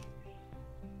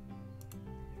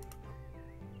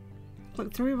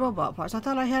 Look, 3 robot parts. I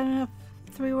thought I had enough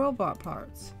 3 robot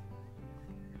parts.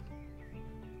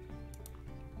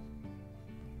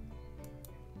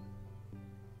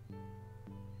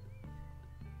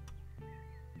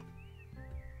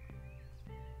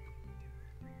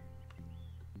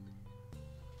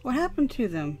 What happened to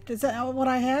them? Is that what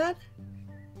I had?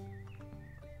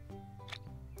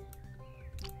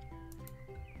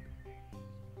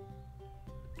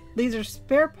 These are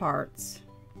spare parts.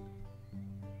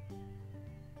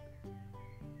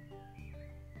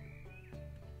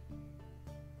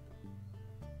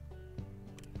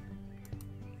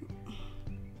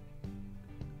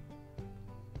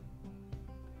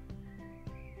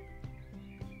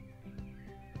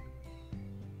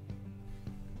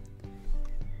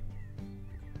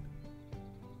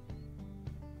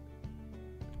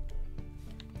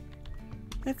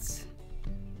 That's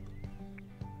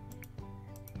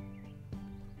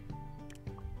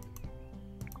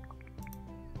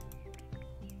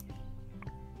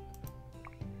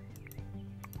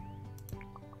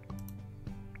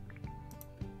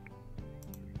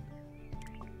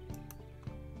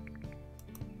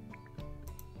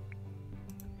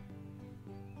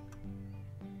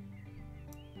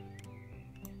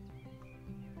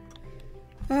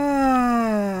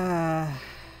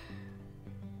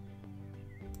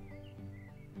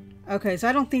Okay, so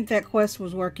I don't think that quest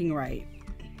was working right.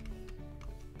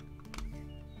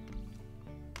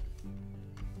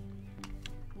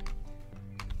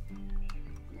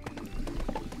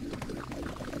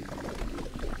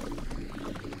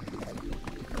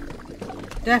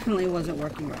 Definitely wasn't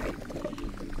working right.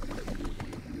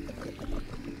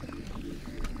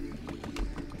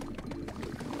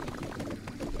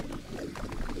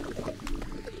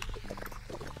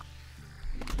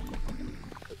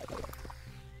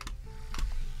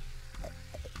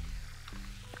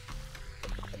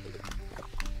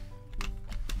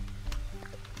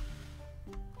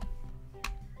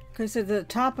 Okay, so the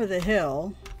top of the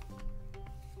hill.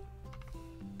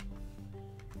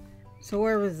 So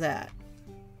where was that?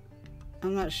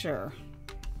 I'm not sure.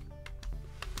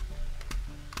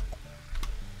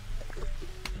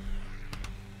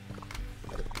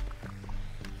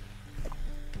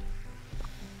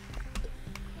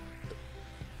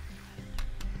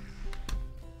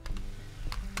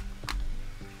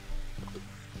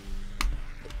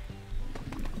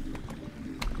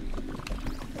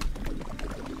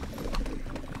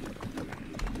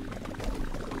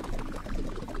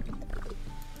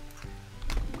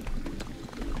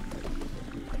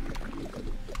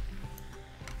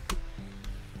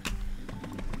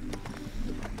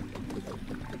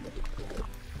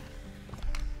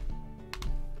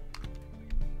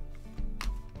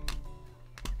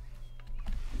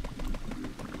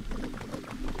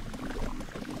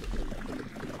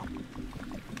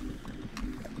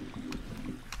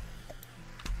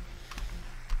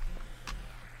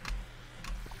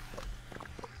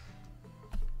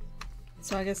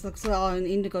 So I guess it looks like I'll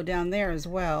need to go down there as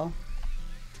well.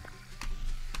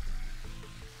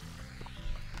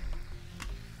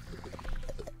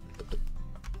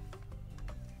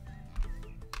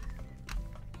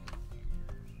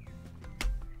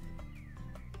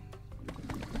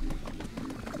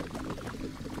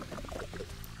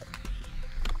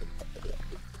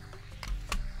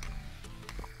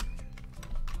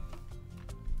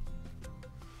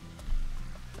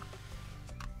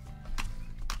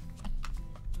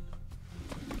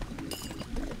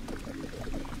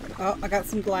 Oh, I got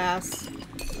some glass.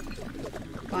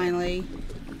 Finally.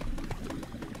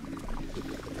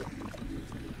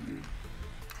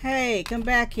 Hey, come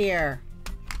back here.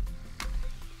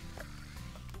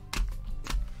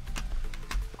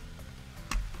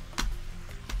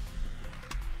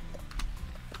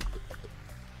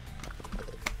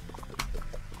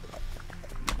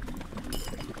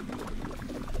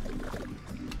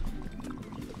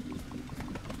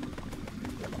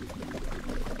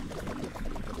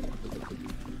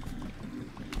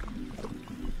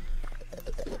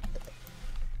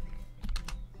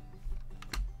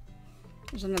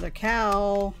 There's another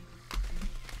cow.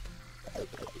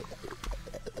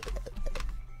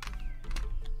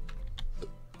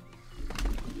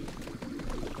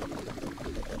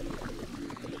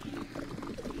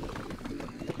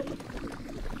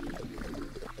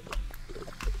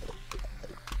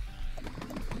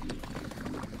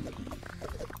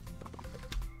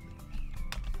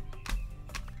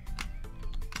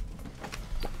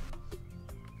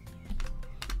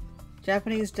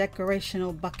 Japanese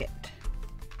decorational bucket.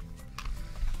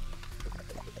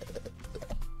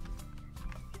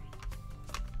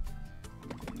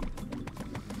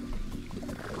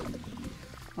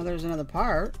 Well, there's another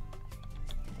part.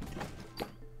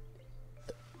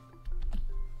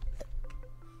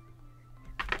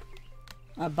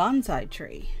 A bonsai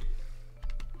tree.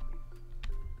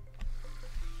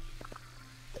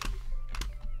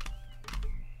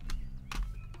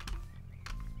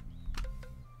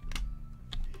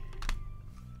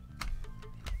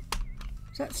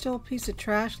 Is that still a piece of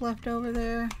trash left over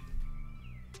there?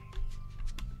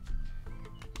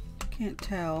 Can't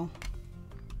tell.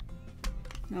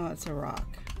 No, it's a rock.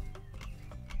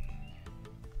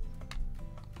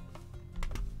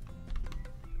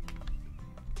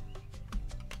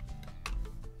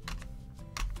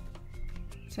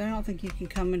 So I don't think you can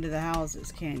come into the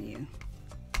houses, can you?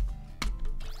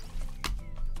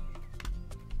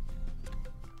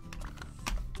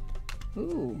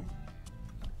 Ooh.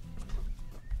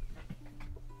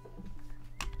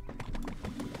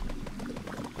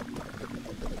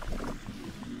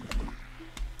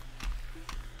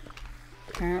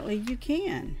 Apparently you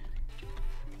can.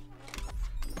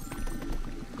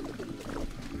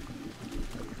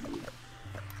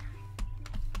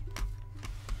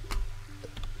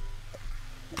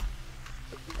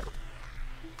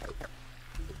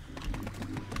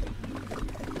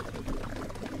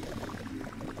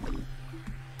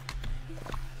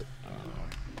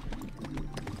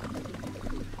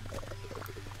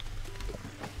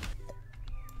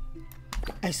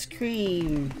 Ice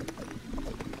cream.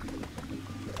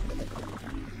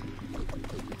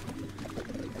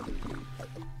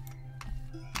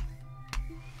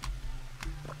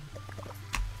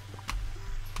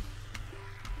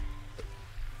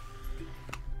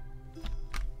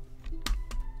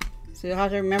 So you'll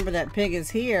have to remember that pig is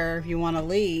here if you want to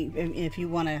leave, if you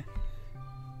want to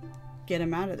get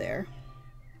him out of there.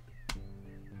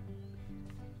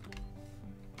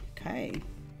 Okay.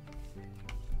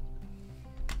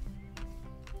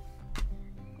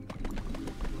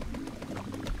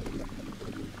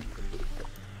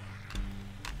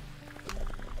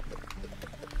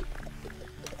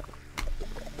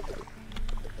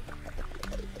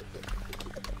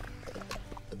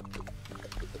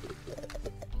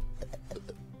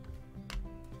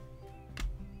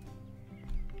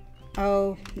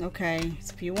 Oh, okay.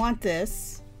 So if you want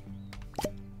this,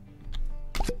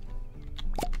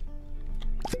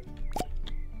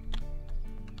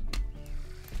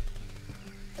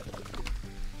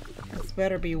 this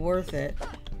better be worth it.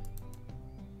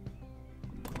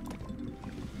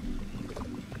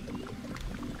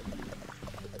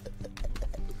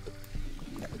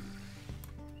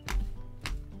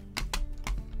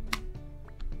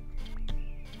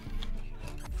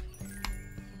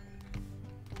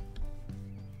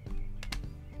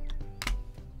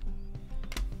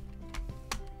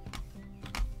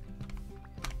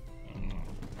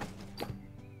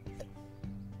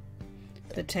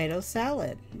 Potato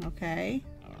salad, okay,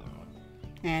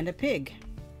 and a pig.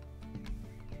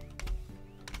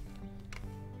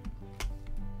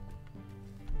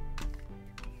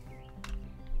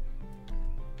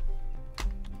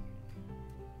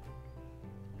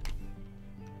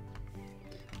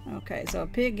 Okay, so a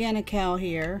pig and a cow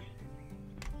here.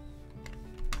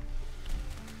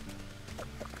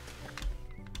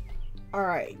 All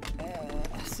right,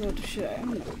 so should I?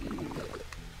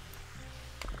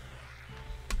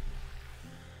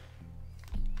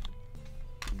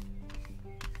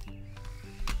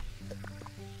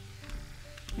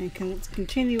 And it's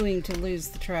continuing to lose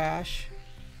the trash.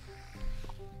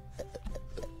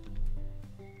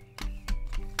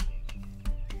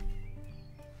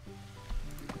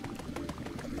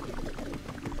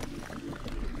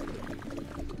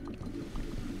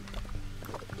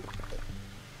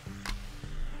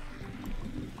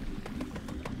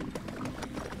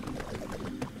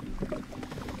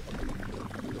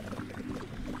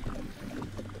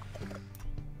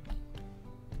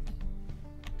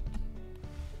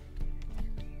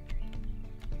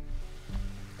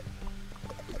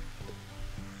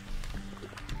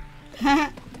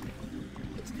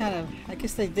 It's kind of, I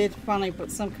guess they did finally put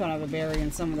some kind of a barrier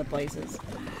in some of the places.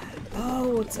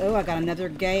 Oh, I got another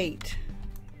gate.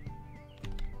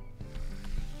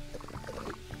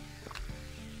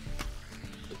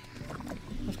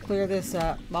 Let's clear this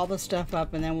up, all the stuff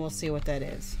up, and then we'll see what that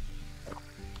is.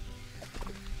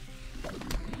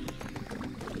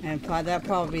 And that'll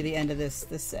probably be the end of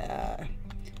this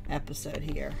episode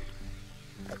here.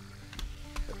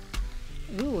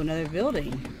 Ooh, another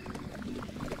building.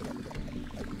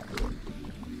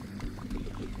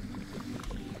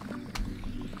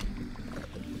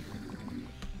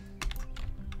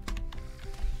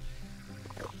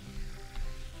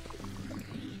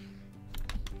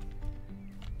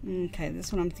 Okay,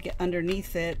 this one I'm to get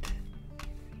underneath it,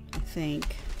 I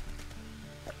think.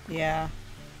 Yeah.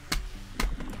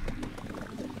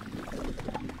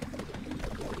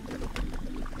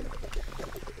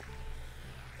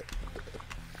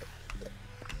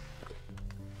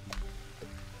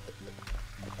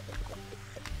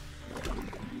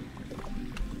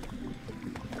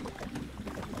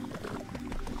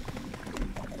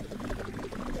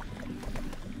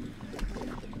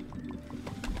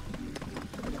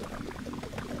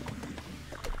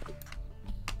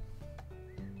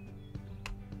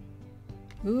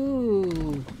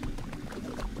 Ooh.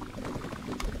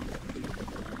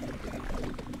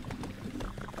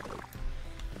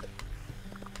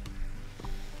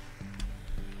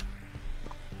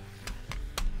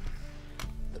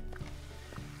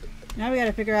 Now we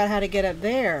gotta figure out how to get up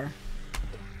there.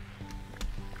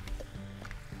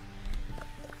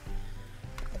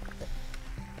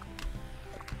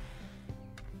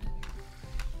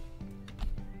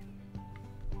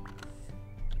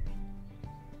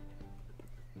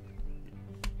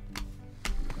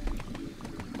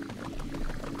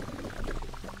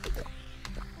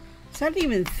 So I didn't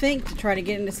even think to try to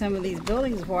get into some of these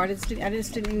buildings before. I just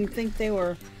didn't even think they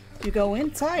were, you go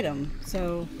inside them.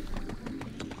 So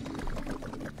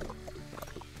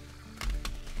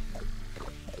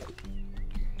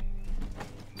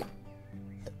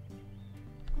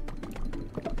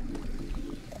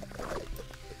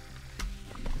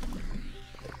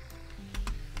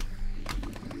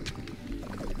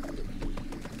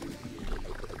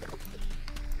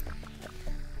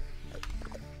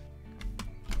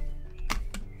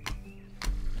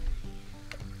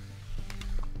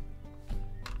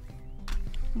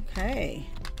Okay.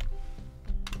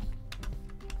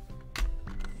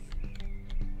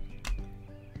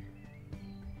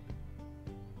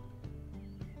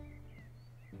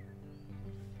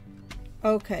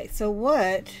 Okay, so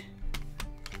what?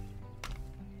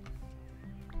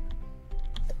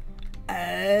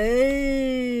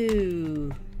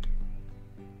 Oh.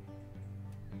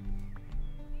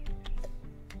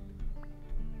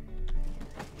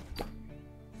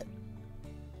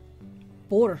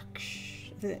 Border.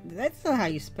 That's not how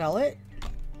you spell it.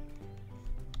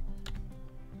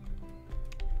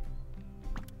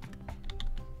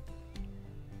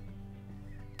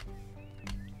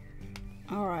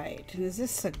 All right, and is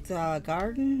this a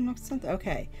garden or something?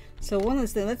 Okay, so one of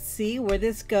those things. Let's see where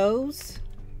this goes.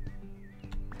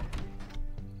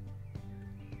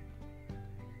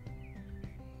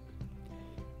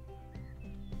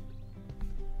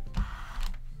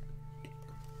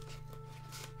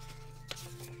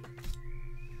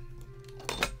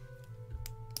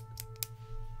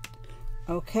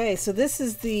 Okay, so this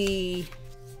is the,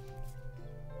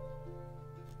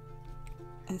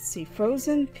 let's see,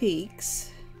 Frozen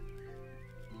Peaks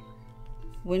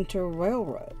Winter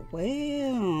Railroad.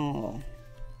 Wow.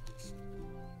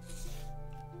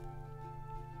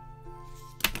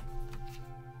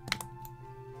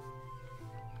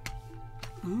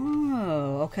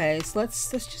 Oh, okay. So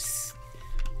let's just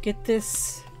get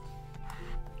this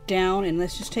down and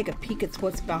let's just take a peek at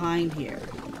what's behind here.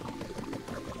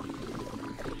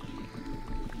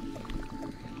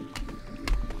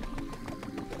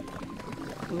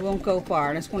 We won't go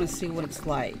far. I just want to see what it's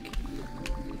like.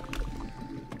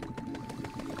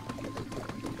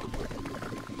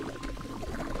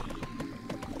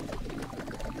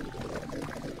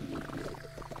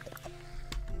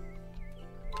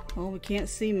 Well, we can't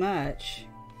see much.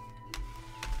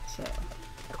 So.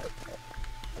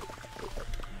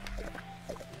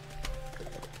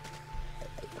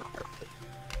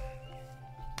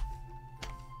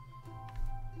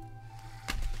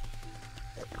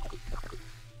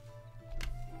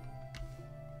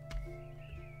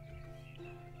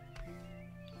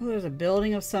 Oh, there's a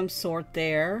building of some sort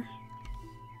there.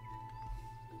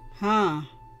 Huh.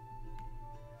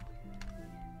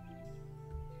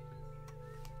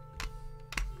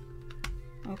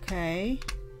 Okay.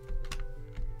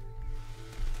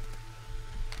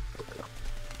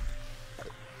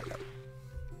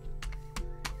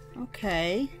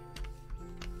 Okay.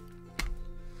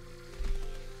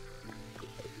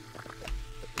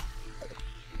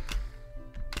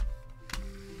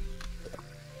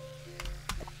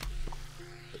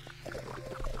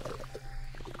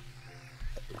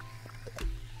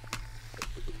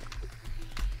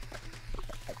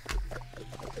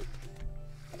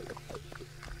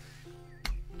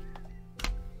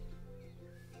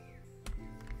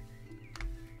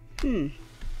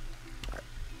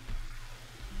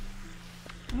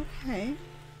 Okay.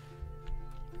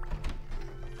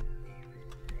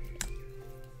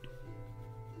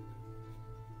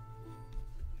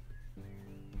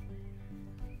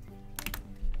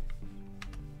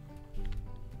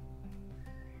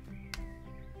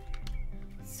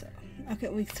 So, okay,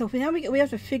 we have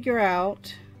to figure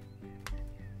out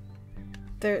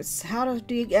how to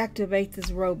deactivate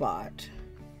this robot.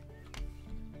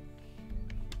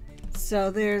 So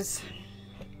there's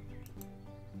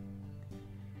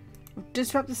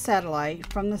disrupt the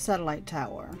satellite from the satellite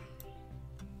tower.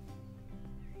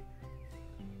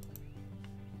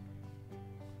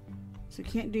 So you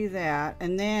can't do that.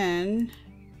 And then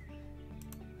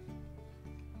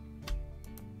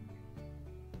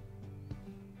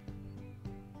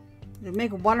they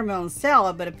make a watermelon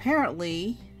salad, but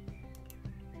apparently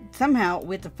somehow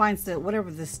we have to find whatever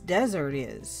this desert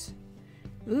is.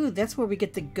 Ooh, that's where we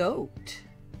get the goat.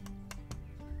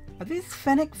 Are these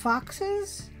fennec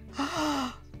foxes?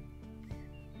 Oh.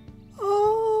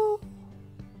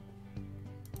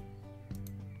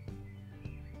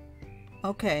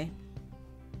 Okay.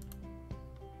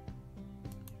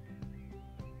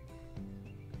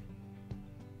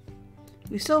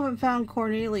 We still haven't found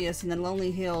Cornelius in the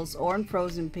Lonely Hills or in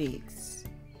Frozen Peaks.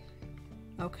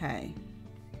 Okay.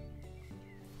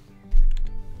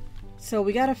 So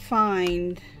we gotta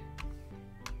find...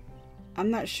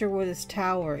 I'm not sure where this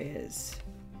tower is.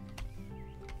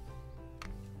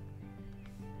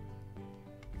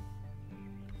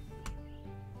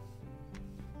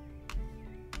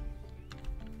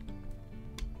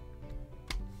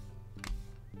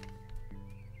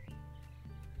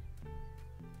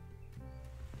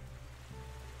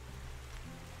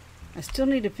 I still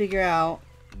need to figure out,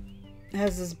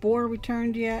 has this boar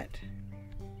returned yet?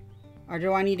 Or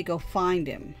do I need to go find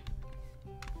him?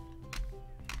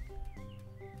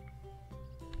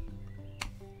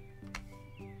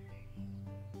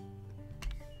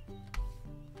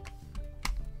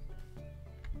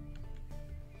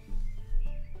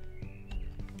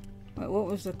 what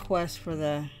was the quest for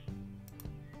the...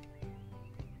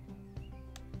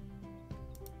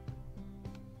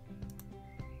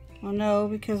 Oh no,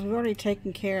 because we've already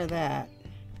taken care of that.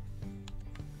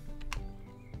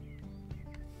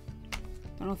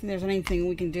 I don't think there's anything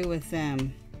we can do with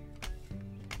them.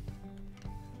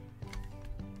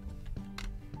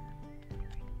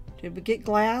 Did we get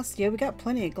glass? Yeah, we got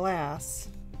plenty of glass.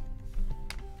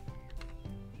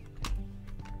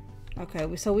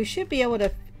 Okay, so we should be able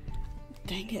to...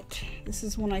 Dang it. This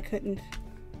is one I couldn't...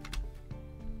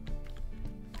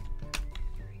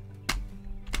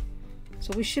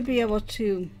 So we should be able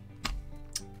to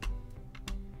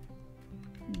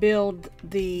build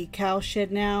the cow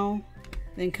shed now,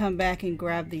 then come back and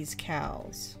grab these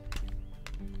cows.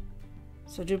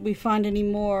 So did we find any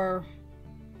more?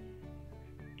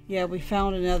 Yeah, we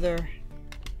found another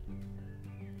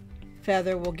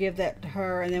feather. We'll give that to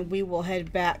her, and then we will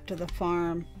head back to the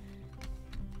farm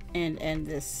and end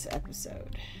this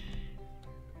episode.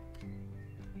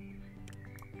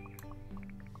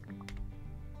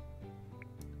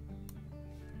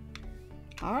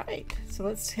 Alright, so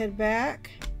let's head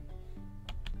back.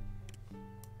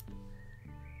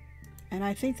 And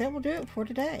I think that will do it for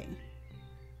today.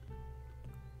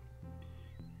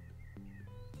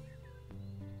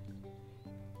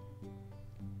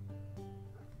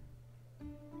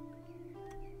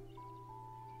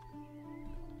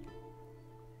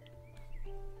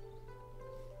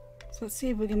 So let's see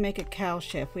if we can make a cow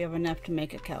shed, if we have enough to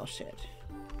make a cow shed.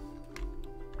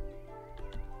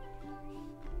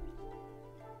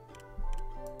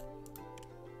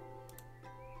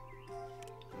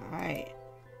 Alright.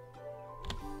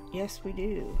 Yes, we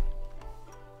do.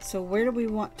 So where do we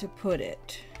want to put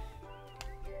it?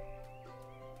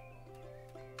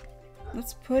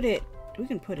 Let's put it, we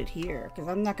can put it here, because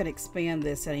I'm not going to expand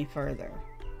this any further.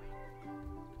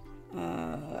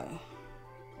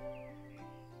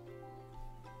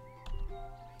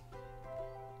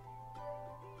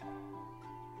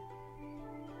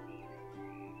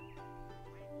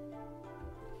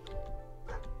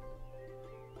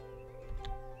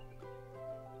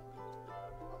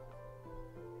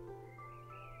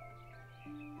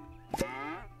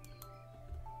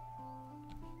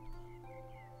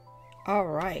 All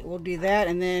right, we'll do that,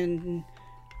 and then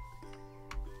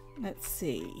let's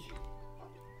see.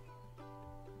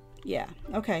 Yeah,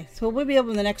 okay. So we'll be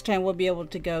able, the next time we'll be able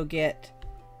to go get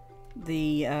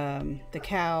the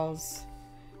cows.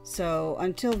 So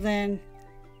until then,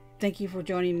 thank you for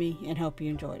joining me and hope you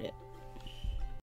enjoyed it.